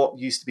of what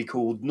used to be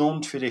called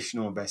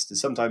non-traditional investors,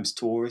 sometimes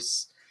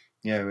tourists,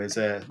 as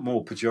a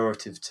more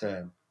pejorative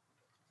term.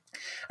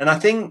 And I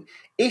think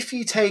if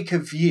you take a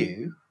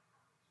view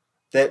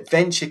that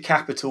venture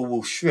capital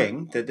will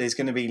shrink, that there's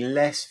going to be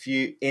less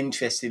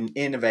interest in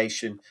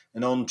innovation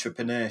and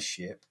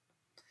entrepreneurship,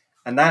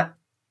 and that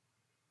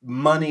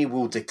money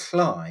will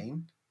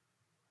decline,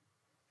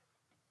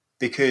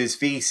 because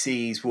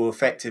VCs will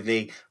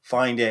effectively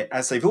find it,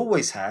 as they've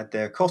always had,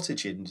 their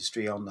cottage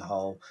industry on the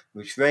whole,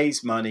 which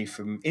raise money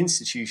from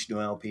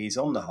institutional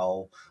LPs on the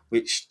whole,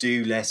 which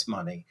do less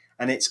money.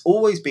 And it's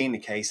always been the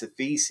case that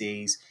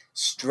VCs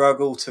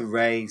struggle to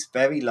raise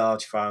very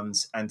large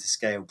funds and to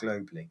scale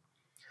globally.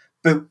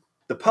 But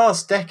the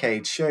past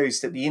decade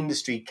shows that the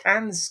industry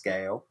can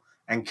scale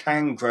and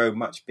can grow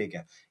much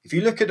bigger. If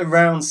you look at the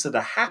rounds that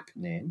are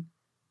happening,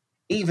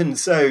 even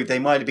so, they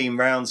might have been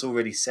rounds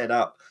already set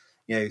up,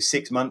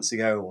 6 months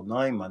ago or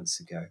 9 months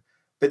ago.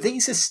 But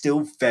these are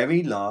still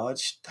very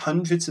large,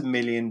 hundreds of $1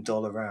 million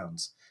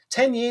rounds.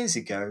 10 years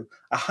ago,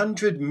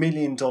 $100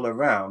 million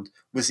round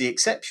was the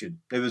exception.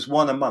 There was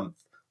one a month,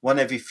 one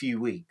every few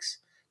weeks.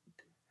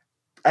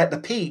 At the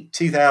peak,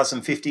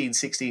 2015,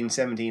 16,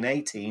 17,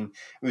 18,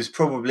 it was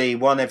probably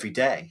one every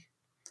day.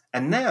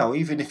 And now,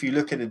 even if you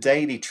look at a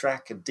daily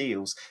track of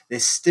deals,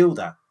 there's still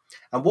that.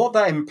 And what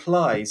that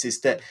implies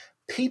is that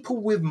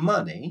people with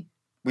money,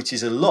 which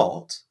is a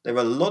lot, there are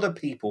a lot of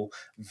people,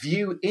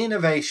 view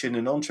innovation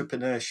and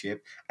entrepreneurship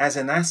as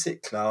an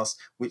asset class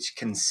which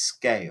can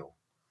scale.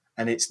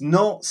 And it's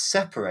not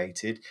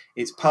separated,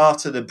 it's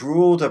part of the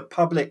broader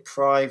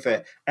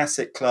public-private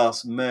asset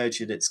class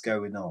merger that's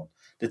going on.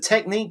 The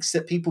techniques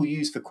that people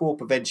use for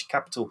corporate venture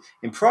capital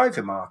in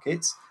private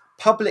markets,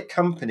 public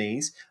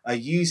companies are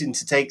using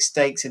to take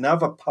stakes in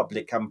other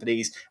public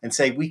companies and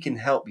say, we can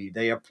help you.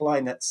 They are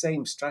applying that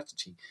same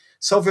strategy.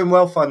 Sovereign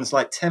wealth funds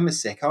like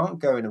Temasek aren't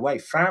going away.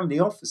 Family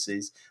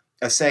offices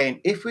are saying,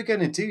 if we're going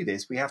to do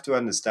this, we have to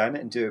understand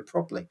it and do it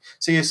properly.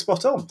 So you're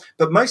spot on.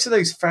 But most of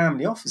those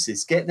family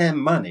offices get their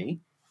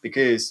money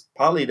because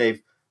partly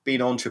they've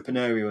been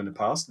entrepreneurial in the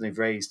past and they've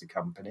raised a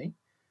company,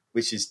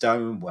 which is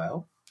done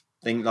well.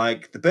 Think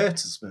like the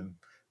Bertelsmann,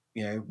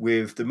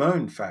 with the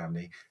Mohn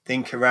family.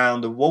 Think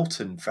around the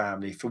Walton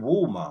family for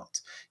Walmart.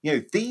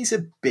 These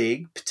are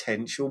big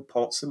potential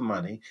pots of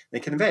money they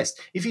can invest.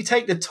 If you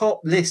take the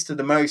top list of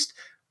the most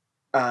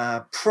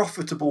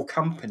profitable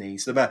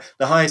companies, the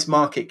highest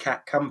market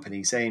cap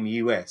companies, say in the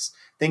US,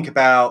 think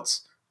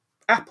about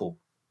Apple,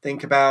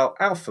 think about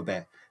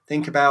Alphabet,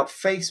 think about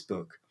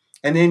Facebook.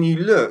 And then you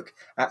look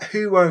at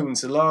who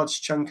owns a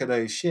large chunk of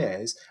those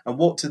shares and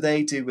what do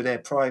they do with their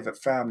private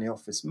family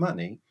office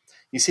money.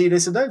 You see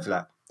there's an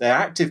overlap. They're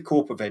active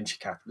corporate venture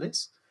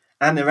capitalists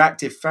and they're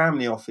active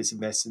family office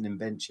investing in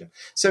venture.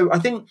 So I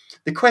think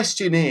the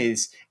question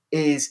is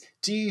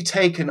do you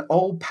take an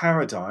old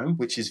paradigm,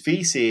 which is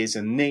VC is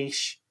a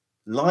niche,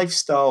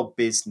 lifestyle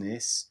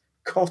business,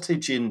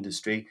 cottage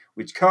industry,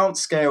 which can't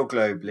scale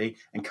globally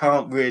and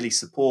can't really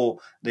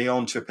support the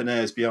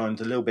entrepreneurs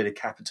beyond a little bit of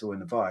capital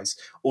and advice?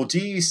 Or do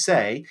you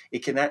say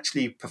it can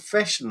actually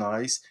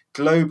professionalize,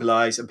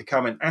 globalize, and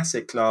become an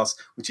asset class,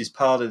 which is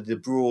part of the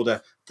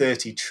broader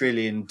 $30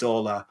 trillion,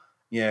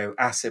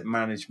 asset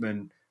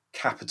management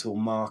capital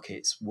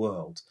markets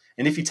world?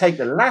 And if you take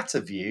the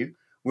latter view,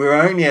 we're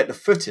only at the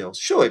foothills.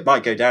 Sure, it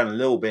might go down a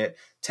little bit,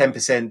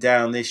 10%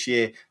 down this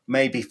year,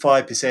 maybe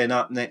 5%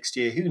 up next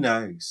year, who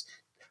knows?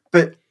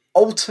 But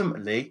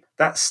ultimately,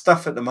 that's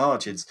stuff at the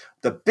margins.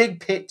 The big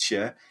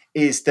picture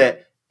is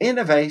that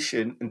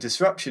innovation and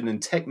disruption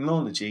and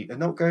technology are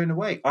not going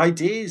away.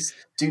 Ideas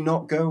do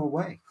not go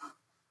away.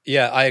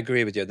 Yeah, I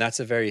agree with you. That's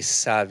a very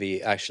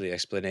savvy, actually,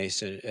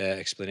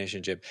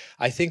 explanation, Jim.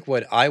 I think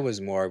what I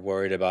was more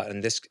worried about,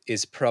 and this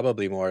is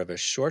probably more of a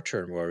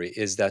short-term worry,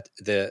 is that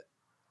the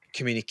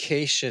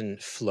communication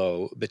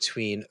flow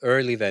between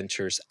early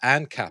ventures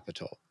and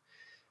capital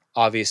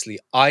obviously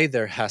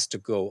either has to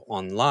go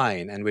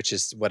online, and which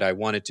is what I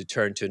wanted to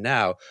turn to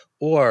now,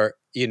 or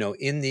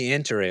in the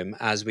interim,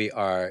 as we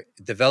are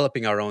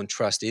developing our own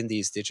trust in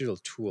these digital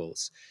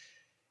tools,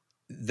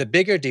 the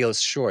bigger deals,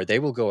 sure, they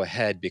will go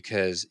ahead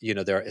because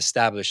there are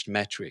established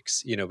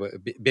metrics.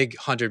 Big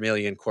 100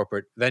 million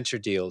corporate venture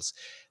deals,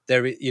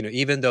 there,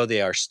 even though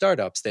they are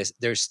startups,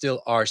 there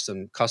still are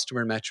some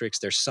customer metrics.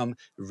 There's some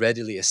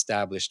readily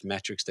established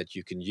metrics that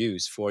you can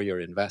use for your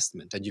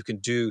investment, and you can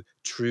do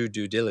true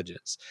due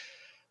diligence.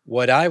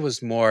 What I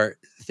was more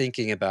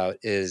thinking about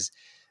is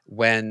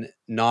when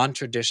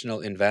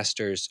non-traditional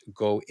investors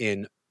go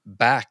in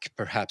back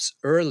perhaps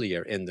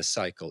earlier in the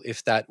cycle,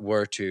 if that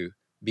were to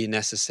be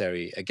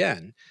necessary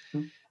again.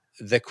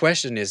 The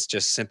question is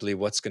just simply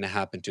what's going to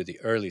happen to the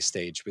early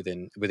stage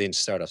within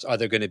startups.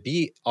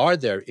 Are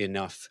there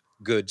enough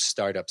good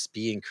startups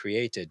being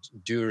created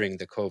during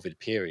the COVID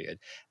period?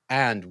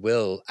 And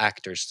will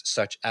actors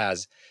such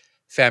as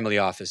family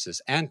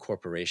offices and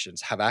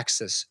corporations have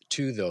access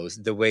to those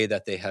the way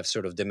that they have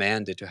sort of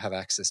demanded to have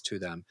access to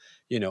them,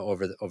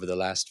 over the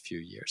last few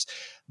years?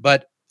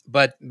 But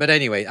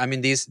anyway, I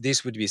mean,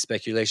 these would be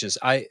speculations.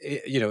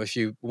 If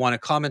you want to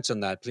comment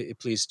on that,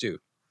 please do.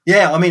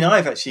 Yeah, I mean,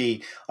 I've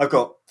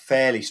got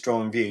fairly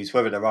strong views.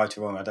 Whether they're right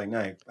or wrong, I don't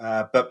know.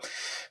 But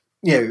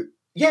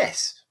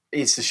yes,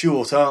 it's the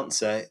short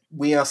answer.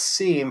 We are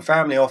seeing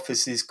family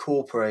offices,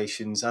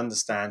 corporations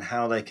understand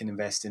how they can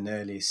invest in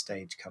earlier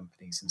stage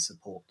companies and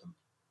support them.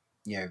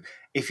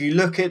 If you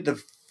look at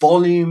the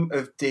volume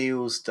of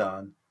deals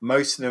done,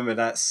 most of them are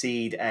that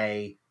seed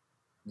A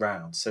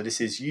round. So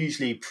this is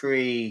usually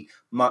pre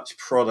much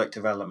product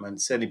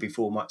development, certainly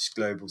before much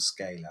global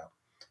scale out.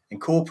 And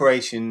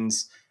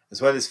corporations,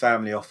 as well as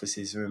family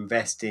offices, are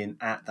investing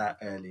at that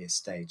earlier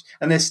stage.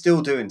 And they're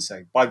still doing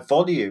so. By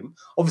volume,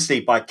 obviously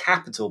by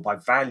capital, by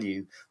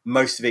value,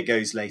 most of it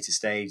goes later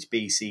stage,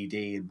 B, C,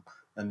 D,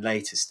 and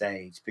later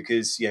stage,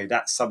 because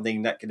that's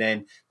something that can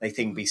then, they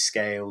think, be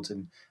scaled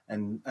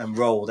and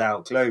rolled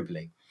out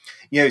globally.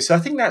 So I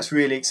think that's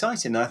really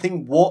exciting. I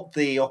think what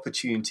the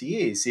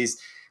opportunity is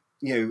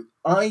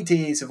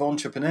ideas of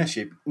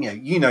entrepreneurship.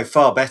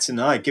 Far better than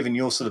I, given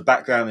your sort of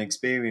background and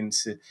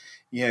experience.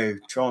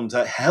 Trond,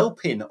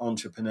 helping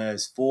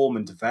entrepreneurs form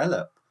and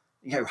develop.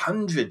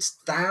 Hundreds,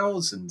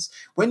 thousands.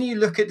 When you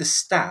look at the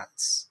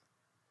stats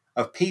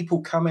of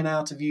people coming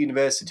out of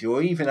university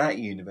or even at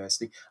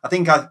university, I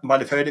think I might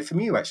have heard it from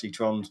you actually,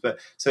 Trond. But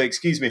so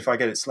excuse me if I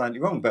get it slightly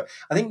wrong. But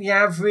I think the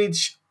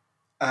average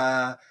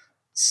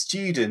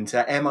student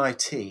at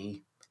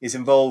MIT is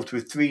involved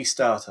with 3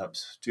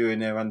 startups during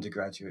their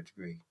undergraduate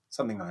degree,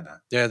 something like that.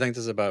 Yeah, I think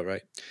that's about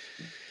right.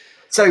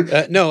 So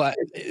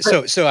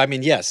so I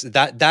mean, yes,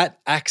 that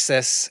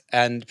access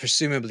and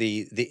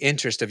presumably the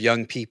interest of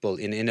young people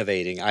in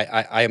innovating.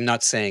 I am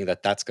not saying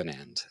that that's going to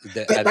end,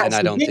 and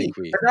I don't think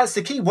we. But that's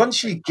the key.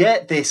 Once you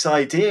get this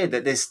idea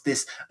that there's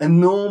this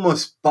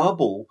enormous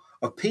bubble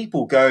of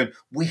people going,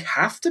 we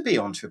have to be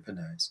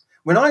entrepreneurs.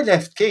 When I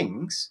left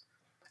King's,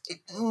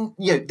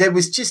 there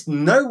was just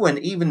no one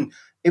even.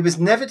 It was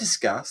never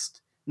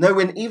discussed. No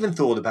one even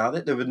thought about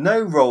it. There were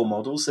no role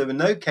models. There were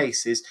no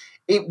cases.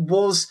 It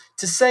was,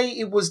 to say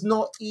it was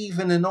not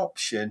even an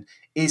option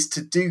is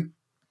to do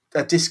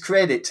a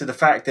discredit to the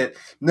fact that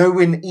no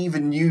one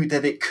even knew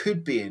that it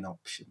could be an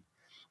option.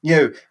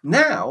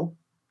 Now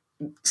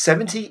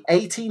 70,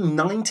 80,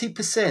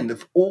 90%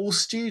 of all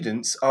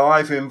students are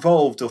either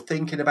involved or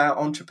thinking about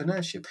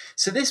entrepreneurship.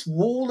 So this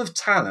wall of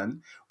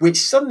talent, which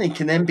suddenly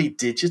can then be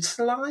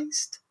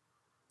digitalized.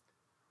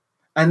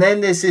 And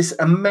then there's this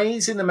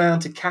amazing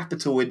amount of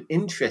capital and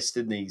interest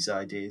in these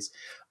ideas.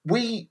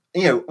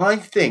 I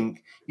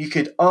think you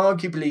could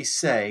arguably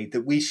say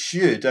that we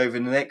should, over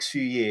the next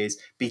few years,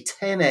 be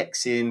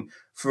 10xing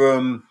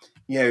from,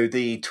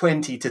 the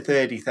 20 to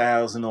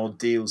 30,000 odd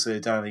deals that are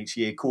done each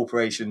year.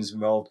 Corporations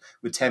involved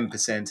with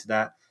 10% of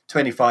that,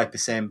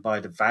 25% by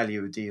the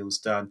value of deals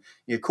done.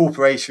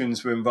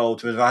 Corporations were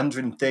involved with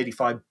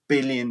 $135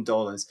 billion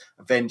of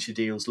venture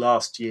deals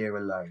last year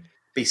alone.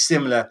 Be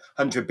similar,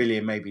 100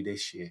 billion maybe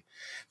this year.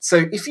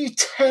 So if you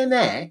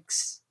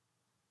 10x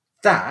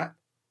that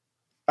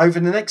over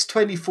the next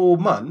 24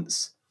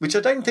 months, which I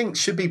don't think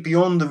should be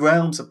beyond the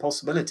realms of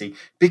possibility,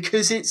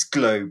 because it's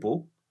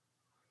global,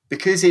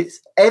 because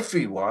it's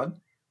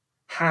everyone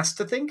has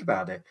to think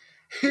about it.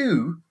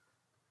 Who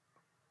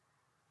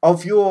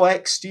of your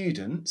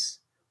ex-students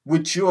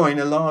would join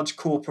a large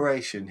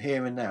corporation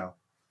here and now,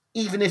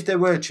 even if there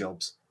were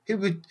jobs?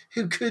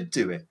 Who could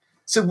do it?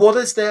 So what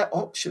is their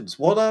options?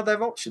 What are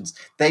their options?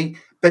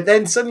 But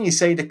then suddenly you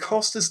say the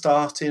cost of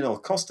starting or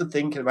cost of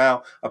thinking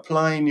about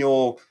applying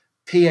your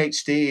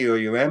PhD or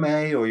your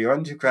MA or your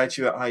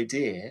undergraduate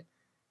idea,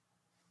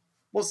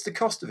 what's the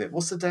cost of it?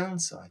 What's the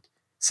downside?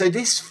 So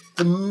this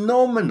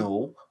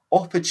phenomenal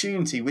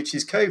opportunity, which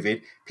is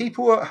COVID,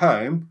 people at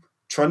home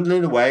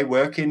trundling away,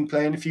 working,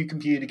 playing a few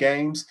computer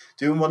games,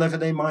 doing whatever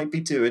they might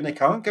be doing. They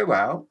can't go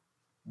out.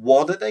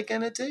 What are they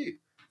going to do?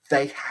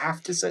 They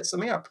have to set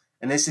something up.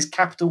 And there's this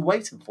capital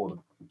waiting for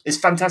them. It's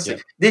fantastic.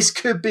 Yeah. This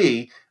could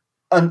be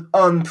an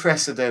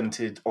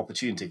unprecedented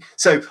opportunity.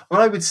 So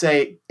I would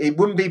say it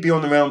wouldn't be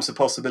beyond the realms of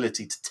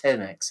possibility to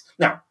 10x.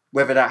 Now,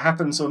 whether that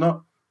happens or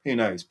not, who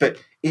knows? But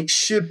it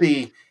should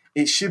be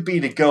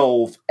the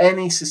goal of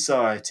any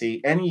society,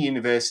 any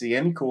university,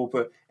 any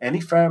corporate,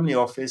 any family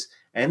office,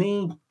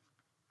 any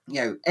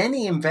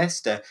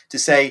investor to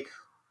say,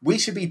 we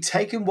should be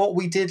taking what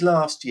we did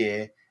last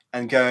year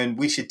and going,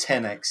 we should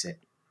 10x it.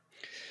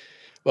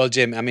 Well,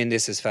 Jim, I mean,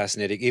 this is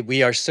fascinating.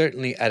 We are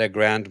certainly at a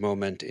grand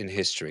moment in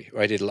history,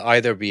 right? It'll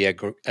either be a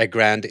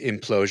grand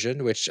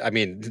implosion, which, I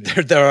mean,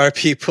 there are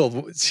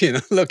people,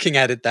 looking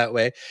at it that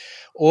way,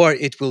 or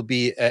it will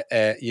be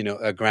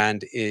a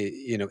grand,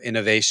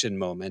 innovation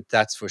moment.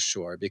 That's for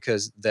sure,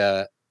 because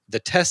the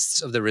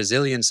tests of the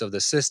resilience of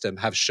the system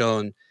have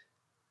shown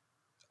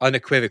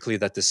unequivocally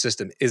that the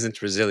system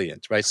isn't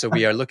resilient, right? So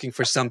we are looking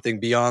for something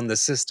beyond the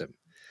system.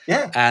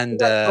 Yeah.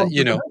 And,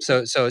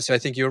 so I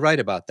think you're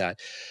right about that.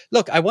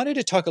 Look, I wanted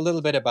to talk a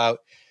little bit about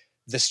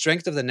the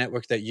strength of the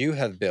network that you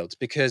have built,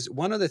 because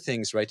one of the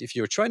things, right, if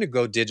you're trying to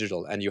go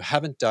digital and you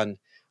haven't done,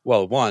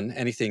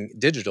 anything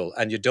digital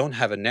and you don't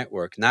have a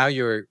network, now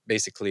you're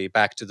basically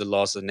back to the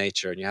laws of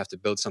nature and you have to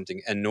build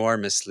something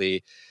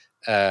enormously,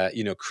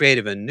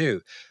 creative and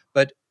new.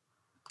 But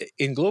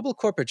in global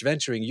corporate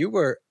venturing, you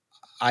were,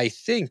 I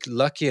think,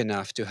 lucky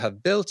enough to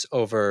have built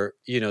over,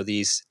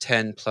 these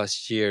 10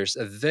 plus years,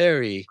 a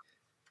very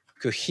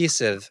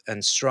cohesive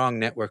and strong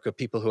network of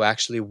people who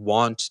actually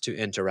want to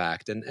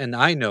interact. And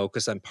I know,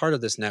 because I'm part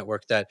of this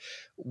network, that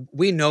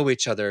we know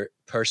each other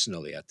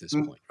personally at this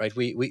Mm. point, right?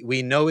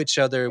 We know each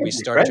other, we Every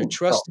start to friend, Tom.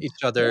 trust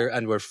each other,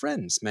 and we're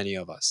friends, many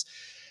of us.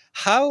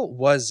 How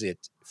was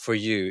it for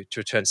you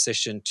to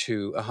transition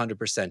to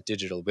 100%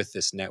 digital with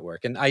this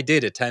network? And I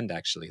did attend,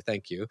 actually,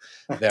 thank you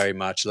very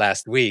much,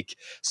 last week.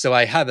 So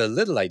I have a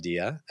little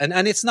idea,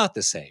 and it's not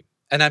the same.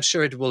 And I'm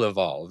sure it will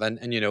evolve.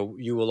 And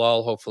you will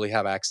all hopefully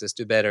have access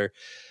to better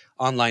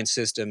online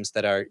systems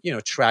that are,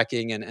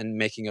 tracking and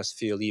making us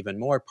feel even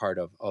more part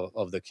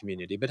of the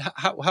community. But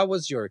how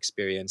was your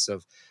experience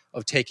of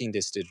taking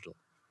this digital?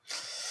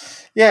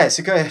 Yeah, it's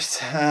a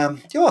great.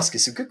 You ask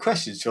us some good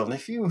questions, John.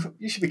 If you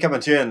should become a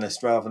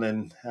journalist rather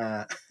than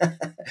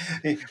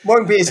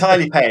won't be as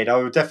highly paid. I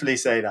would definitely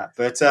say that.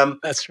 But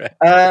That's right.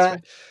 That's uh,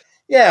 right.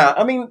 yeah,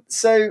 I mean,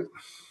 so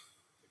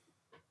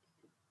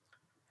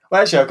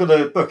well, actually, I've got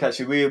a book.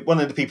 Actually,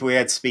 one of the people we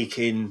had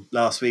speaking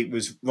last week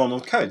was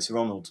Ronald Cohen. So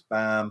Ronald,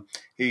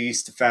 who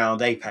used to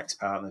found Apex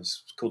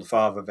Partners, called the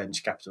father of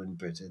venture capital in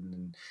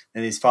Britain,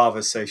 and his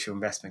father's social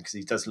investment, because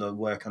he does a lot of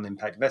work on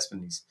impact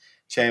investment. He's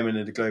chairman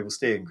of the Global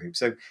Steering Group.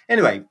 So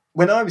anyway,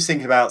 when I was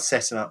thinking about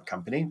setting up a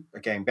company,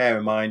 again, bear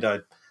in mind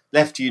I'd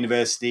left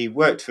university,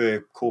 worked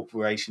for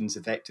corporations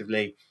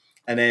effectively,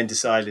 and then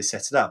decided to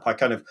set it up. I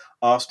kind of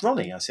asked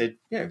Ronnie. I said,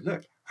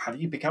 look, how do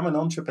you become an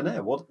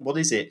entrepreneur? What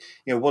is it?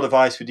 What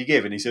advice would you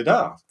give? And he said,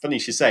 funny you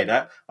should say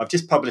that. I've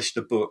just published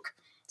a book.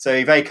 So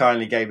he very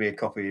kindly gave me a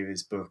copy of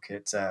his book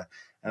at a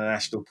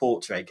National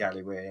Portrait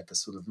Gallery where he had the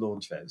sort of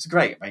launch there. It was a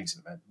great,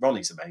 amazing event.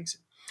 Ronnie's amazing.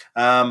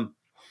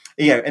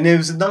 And there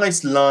was a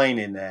nice line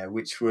in there,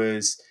 which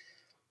was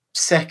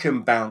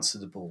second bounce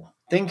of the ball.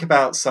 Think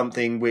about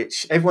something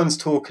which everyone's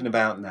talking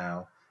about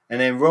now, and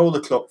then roll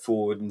the clock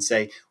forward and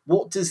say,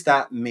 what does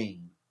that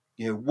mean?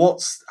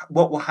 What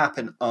will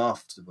happen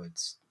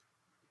afterwards?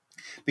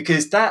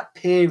 Because that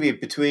period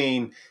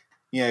between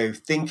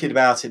thinking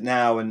about it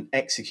now and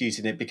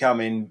executing it,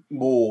 becoming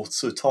more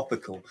sort of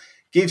topical,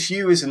 gives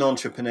you as an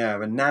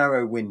entrepreneur a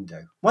narrow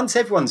window. Once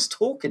everyone's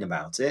talking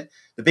about it,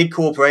 the big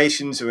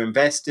corporations or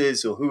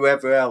investors or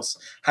whoever else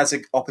has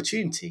an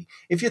opportunity.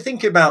 If you're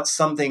thinking about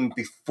something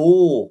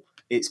before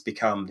it's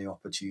become the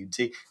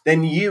opportunity,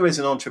 then you as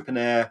an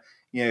entrepreneur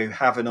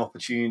have an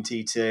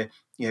opportunity to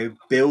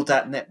build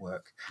that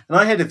network. And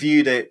I had a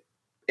view that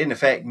in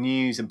effect,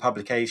 news and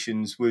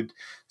publications would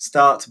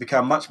start to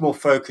become much more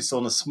focused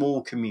on a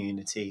small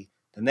community,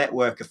 the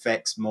network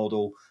effects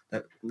model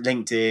that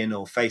LinkedIn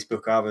or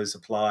Facebook or others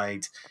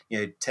applied,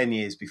 10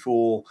 years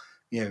before.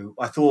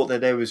 I thought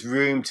that there was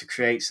room to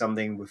create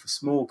something with a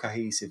small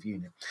cohesive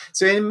unit.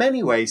 So in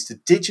many ways, the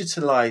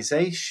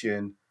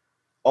digitalization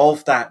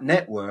of that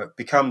network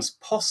becomes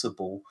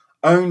possible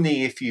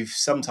only if you've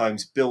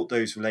sometimes built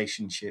those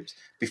relationships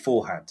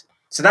beforehand.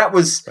 So that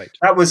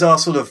was our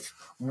sort of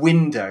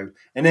window.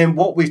 And then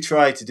what we've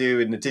tried to do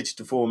in the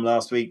digital forum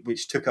last week,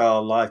 which took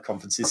our live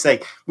conferences, say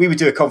we would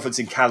do a conference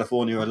in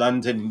California or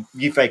London.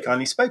 You've very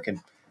kindly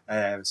spoken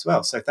as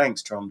well. So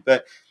thanks, Tron.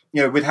 But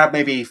we'd have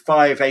maybe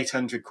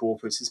 800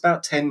 corporates. It's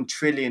about $10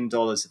 trillion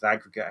of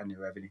aggregate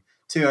annual revenue,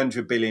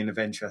 200 billion of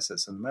venture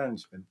assets under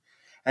management.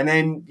 And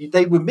then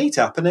they would meet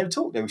up and they would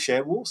talk. They would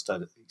share war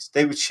studies.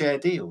 They would share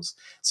deals.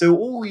 So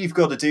all you've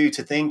got to do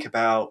to think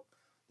about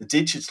the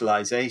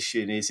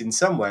digitalization is, in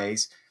some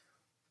ways,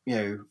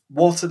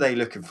 what are they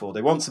looking for?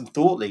 They want some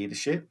thought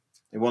leadership.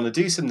 They want to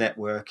do some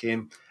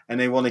networking, and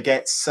they want to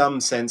get some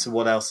sense of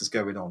what else is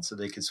going on, so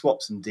they can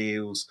swap some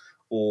deals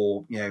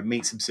or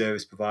meet some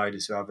service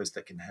providers or others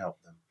that can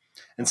help them.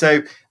 And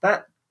so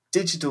that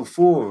digital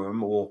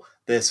forum, or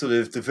the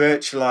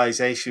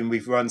virtualization,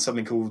 we've run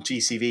something called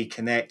GCV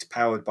Connect,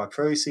 powered by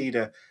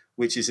Proseeder,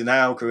 which is an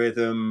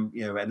algorithm,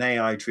 an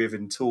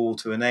AI-driven tool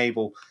to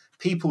enable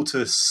people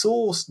to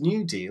source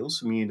new deals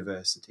from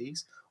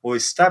universities or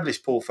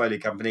established portfolio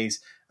companies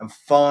and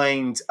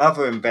find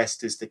other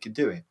investors that can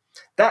do it.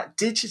 That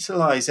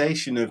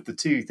digitalization of the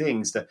two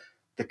things,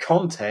 the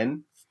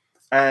content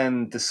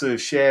and the sort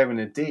of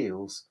sharing of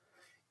deals,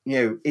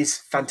 is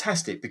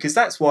fantastic, because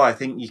that's why I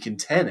think you can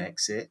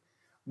 10x it.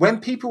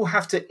 When people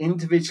have to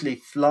individually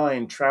fly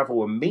and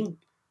travel and meet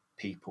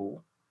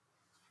people,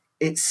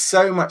 it's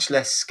so much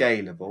less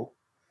scalable.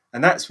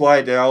 And that's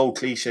why the old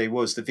cliche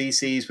was the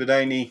VCs would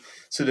only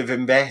sort of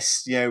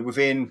invest,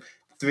 within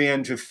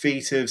 300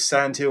 feet of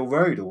Sandhill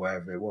Road or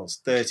wherever it was,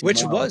 30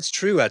 Which miles. was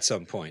true at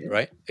some point,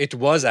 right? It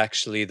was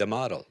actually the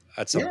model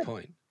at some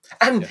point.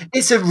 And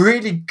it's a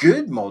really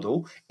good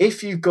model.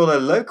 If you've got a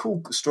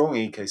local strong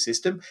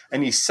ecosystem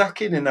and you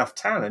suck in enough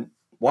talent,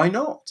 why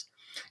not?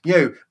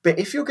 But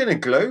if you're going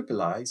to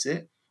globalize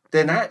it,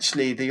 then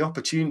actually the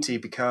opportunity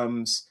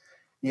becomes,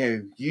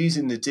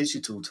 using the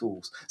digital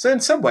tools. So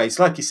in some ways,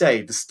 like you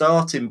say, the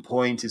starting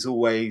point is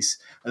always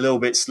a little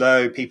bit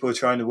slow. People are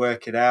trying to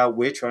work it out.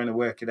 We're trying to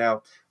work it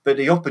out. But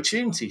the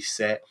opportunity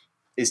set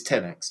is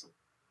 10x.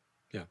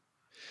 Yeah.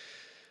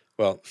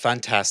 Well,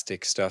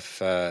 fantastic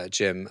stuff,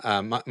 Jim.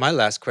 My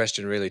last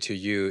question really to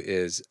you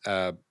is,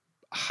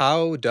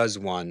 how does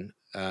one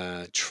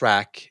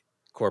track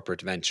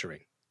corporate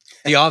venturing?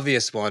 The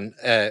obvious one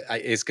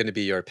is going to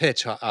be your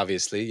pitch,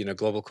 obviously.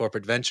 Global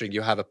corporate venturing.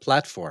 You have a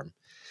platform,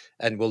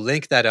 and we'll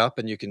link that up,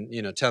 and you can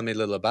tell me a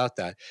little about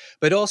that.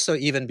 But also,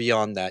 even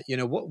beyond that,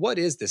 what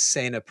is the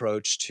sane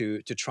approach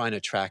to trying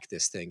to track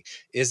this thing?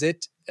 Is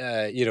it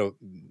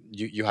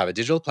you have a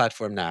digital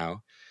platform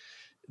now,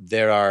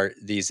 there are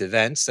these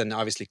events, and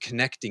obviously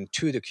connecting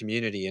to the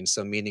community in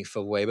some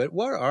meaningful way, but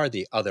what are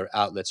the other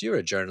outlets? You're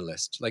a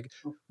journalist. Like,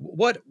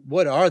 what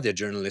are the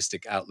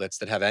journalistic outlets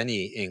that have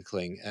any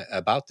inkling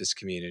about this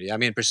community? I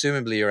mean,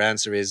 presumably your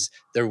answer is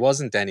there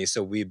wasn't any,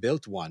 so we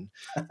built one.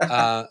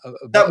 That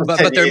but was but,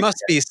 10 but there years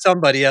must be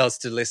somebody else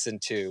to listen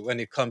to when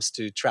it comes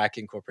to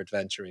tracking corporate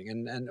venturing.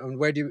 And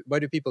where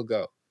do people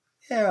go?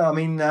 Yeah, I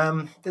mean,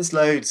 there's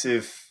loads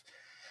of,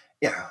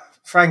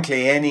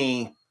 frankly,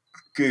 any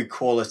good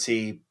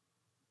quality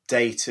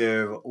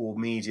data or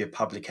media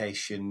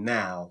publication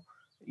now,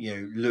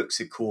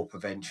 looks at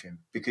corporate venturing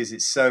because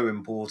it's so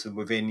important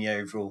within the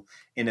overall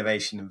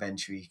innovation and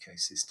venture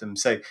ecosystem.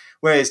 So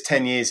whereas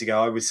 10 years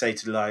ago, I would say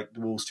to like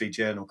the Wall Street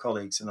Journal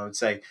colleagues, and I would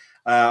say,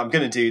 I'm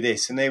going to do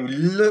this. And they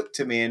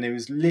looked at me and it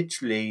was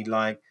literally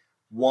like,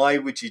 why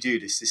would you do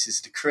this? This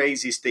is the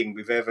craziest thing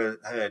we've ever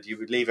heard. You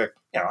would leave I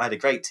had a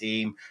great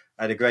team,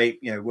 I had a great,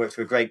 worked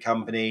for a great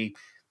company,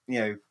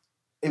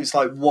 it was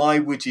like, why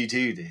would you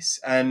do this?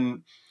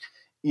 And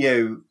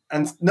no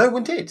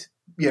one did.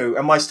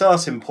 And my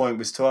starting point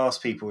was to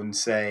ask people and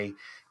say,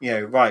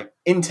 right,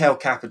 Intel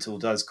Capital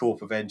does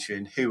corporate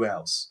venturing, who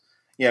else?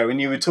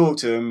 And you would talk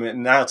to them,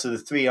 and out of the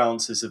three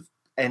answers of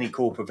any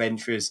corporate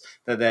ventures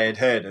that they had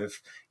heard of,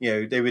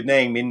 they would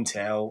name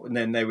Intel, and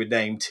then they would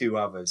name two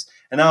others.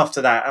 And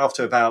after that,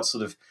 after about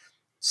sort of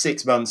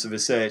 6 months of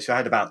research, I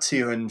had about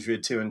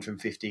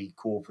 250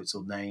 corporates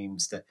or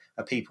names that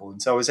are people.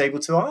 And so I was able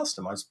to ask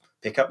them. I just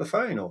pick up the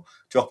phone or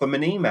drop them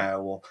an email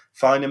or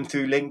find them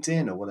through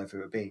LinkedIn or whatever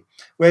it would be.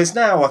 Whereas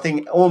now I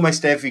think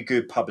almost every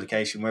good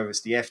publication, whether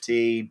it's the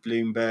FT,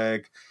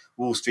 Bloomberg,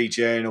 Wall Street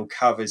Journal,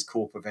 covers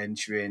corporate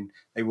venturing.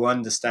 They will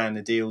understand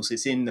the deals.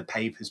 It's in the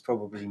papers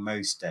probably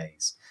most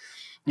days.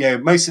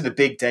 Most of the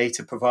big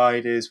data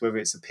providers, whether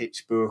it's a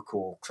PitchBook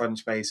or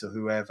Crunchbase or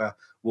whoever,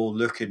 will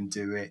look and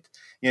do it.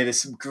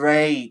 There's some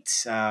great,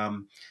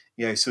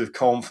 sort of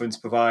conference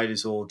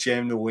providers or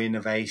general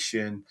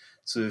innovation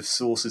sort of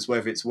sources,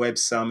 whether it's Web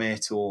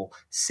Summit or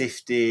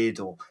Sifted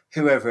or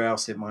whoever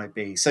else it might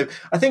be. So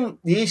I think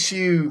the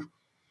issue,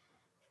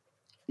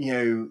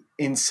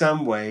 in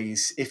some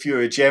ways, if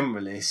you're a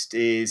generalist,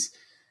 is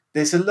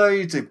there's a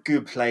load of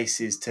good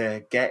places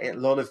to get a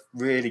lot of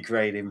really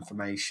great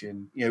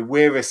information.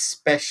 We're a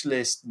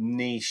specialist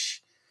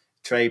niche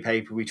trade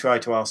paper. We try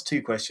to ask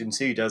two questions: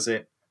 who does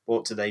it?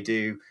 What do they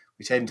do?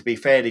 We tend to be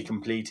fairly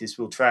completist.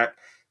 We'll track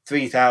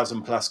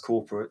 3,000 plus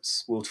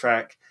corporates. We'll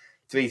track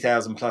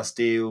 3,000 plus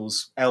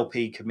deals,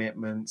 LP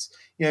commitments.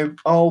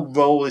 Our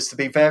role is to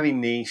be very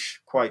niche,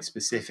 quite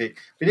specific.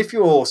 But if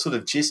you're sort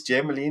of just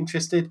generally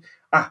interested,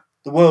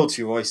 the world's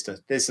your oyster.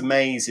 There's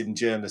amazing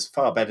journalists,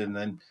 far better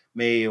than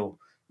me or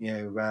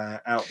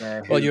out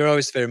there. Well, you're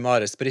always very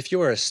modest, but if you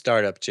were a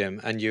startup, Jim,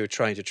 and you're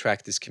trying to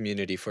track this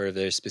community for a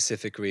very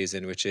specific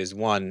reason, which is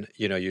one,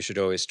 you should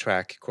always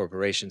track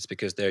corporations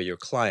because they're your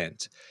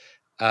client.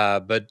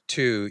 But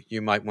two,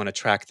 you might want to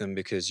track them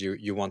because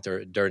you want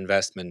their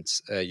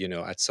investments,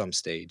 at some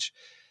stage.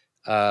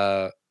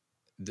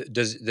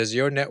 Does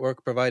your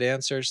network provide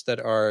answers that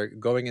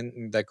go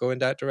in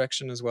that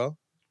direction as well?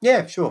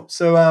 Yeah, sure.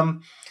 So,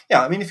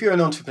 I mean, if you're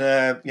an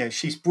entrepreneur,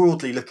 she's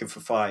broadly looking for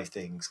 5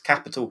 things: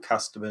 capital,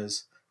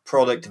 customers,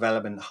 product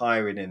development,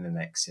 hiring, and an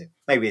exit.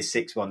 Maybe a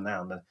 6th one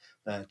now,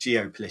 the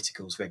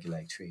geopoliticals,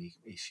 regulatory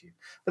issue.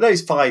 But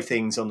those 5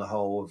 things on the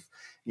whole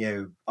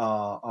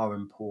are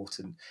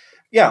important.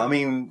 Yeah, I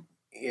mean,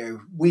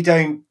 we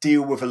don't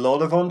deal with a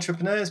lot of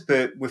entrepreneurs,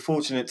 but we're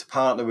fortunate to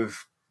partner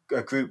with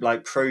a group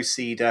like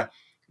Proseeder,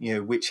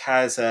 which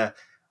has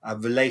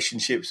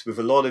relationships with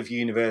a lot of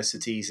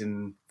universities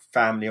and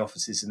family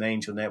offices and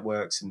angel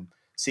networks and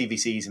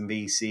CVCs and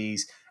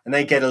VCs, and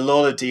they get a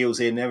lot of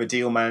deals in. They're a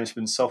deal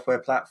management software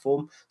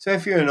platform. So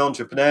if you're an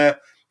entrepreneur,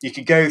 you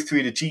could go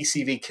through the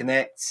GCV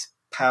Connect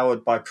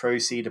powered by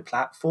Proseeder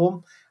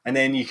platform, and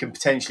then you can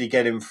potentially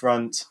get in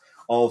front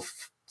of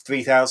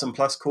 3,000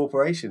 plus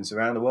corporations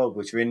around the world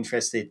which are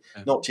interested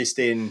not just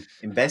in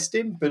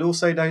investing, but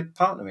also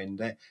partnering.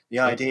 The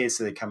ideas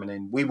that are coming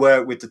in. We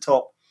work with the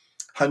top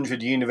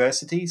 100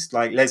 universities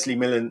like Leslie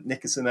Miller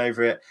Nickerson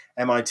over at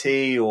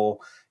MIT, or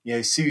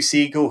Sue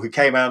Siegel, who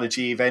came out of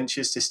GE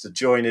Ventures just to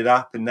join it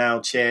up and now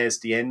chairs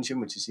the Engine,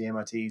 which is the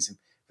MIT's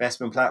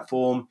investment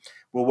platform.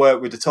 We'll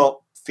work with the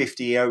top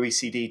 50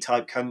 OECD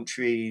type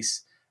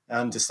countries,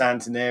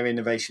 understanding their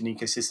innovation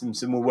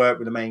ecosystems, and we'll work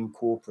with the main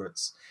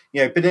corporates.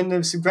 But then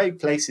there's some great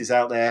places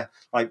out there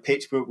like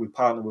PitchBook. We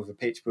partner with a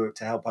PitchBook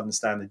to help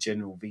understand the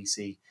general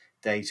VC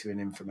data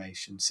and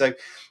information. So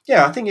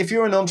I think if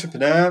you're an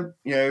entrepreneur,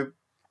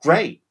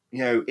 great.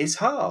 It's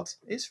hard.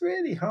 It's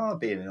really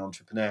hard being an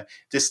entrepreneur.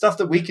 There's stuff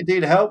that we can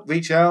do to help.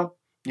 Reach out.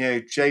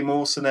 Jay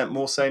Mawson at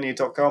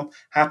mawsonia.com.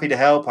 Happy to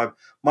help. I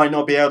might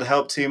not be able to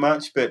help too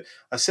much, but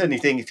I certainly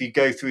think if you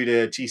go through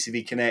the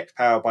GCV Connect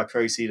powered by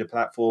Proseeder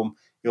platform,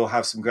 you'll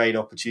have some great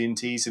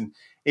opportunities. And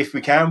if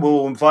we can,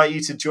 we'll invite you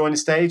to join the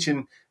stage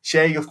and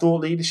share your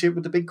thought leadership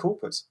with the big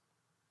corporates.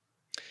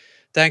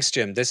 Thanks,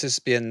 Jim. This has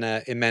been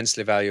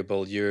immensely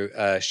valuable. You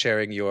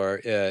sharing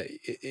your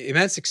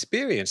immense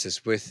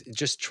experiences with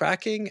just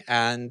tracking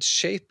and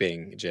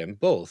shaping, Jim,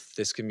 both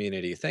this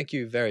community. Thank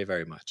you very,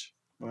 very much.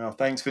 Well,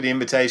 thanks for the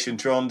invitation,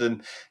 Trond.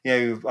 And,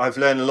 I've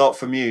learned a lot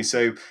from you.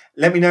 So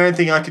let me know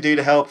anything I could do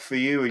to help for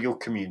you or your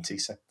community.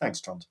 So thanks,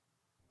 Trond.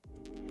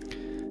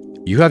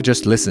 You have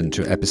just listened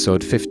to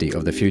episode 50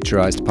 of the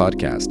Futurized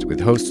podcast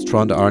with hosts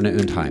Trond Arne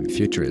Undheim,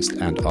 futurist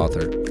and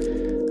author.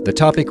 The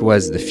topic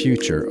was the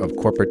future of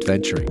corporate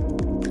venturing.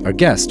 Our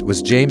guest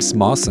was James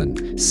Mawson,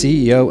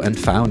 CEO and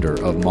founder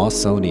of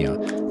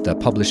Mawsonia, the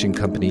publishing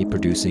company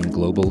producing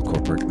global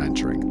corporate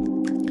venturing.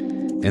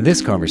 In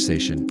this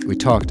conversation, we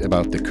talked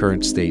about the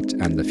current state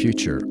and the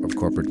future of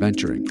corporate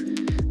venturing,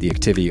 the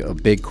activity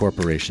of big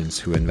corporations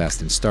who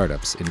invest in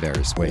startups in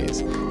various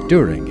ways,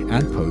 during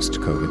and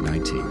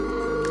post-COVID-19.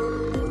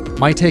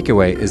 My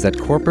takeaway is that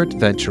corporate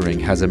venturing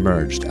has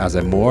emerged as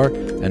a more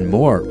and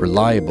more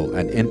reliable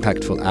and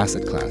impactful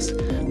asset class,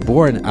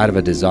 born out of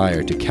a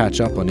desire to catch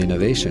up on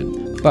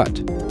innovation,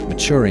 but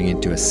maturing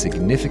into a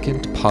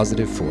significant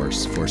positive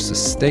force for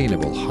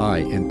sustainable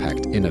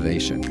high-impact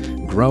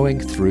innovation, growing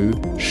through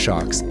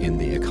shocks in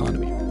the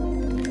economy.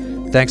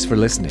 Thanks for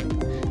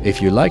listening. If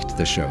you liked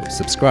the show,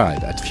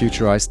 subscribe at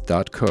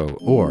futurized.co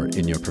or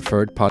in your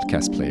preferred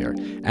podcast player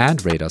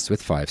and rate us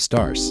with 5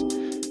 stars.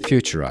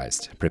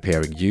 Futurized,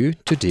 preparing you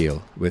to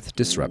deal with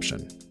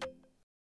disruption.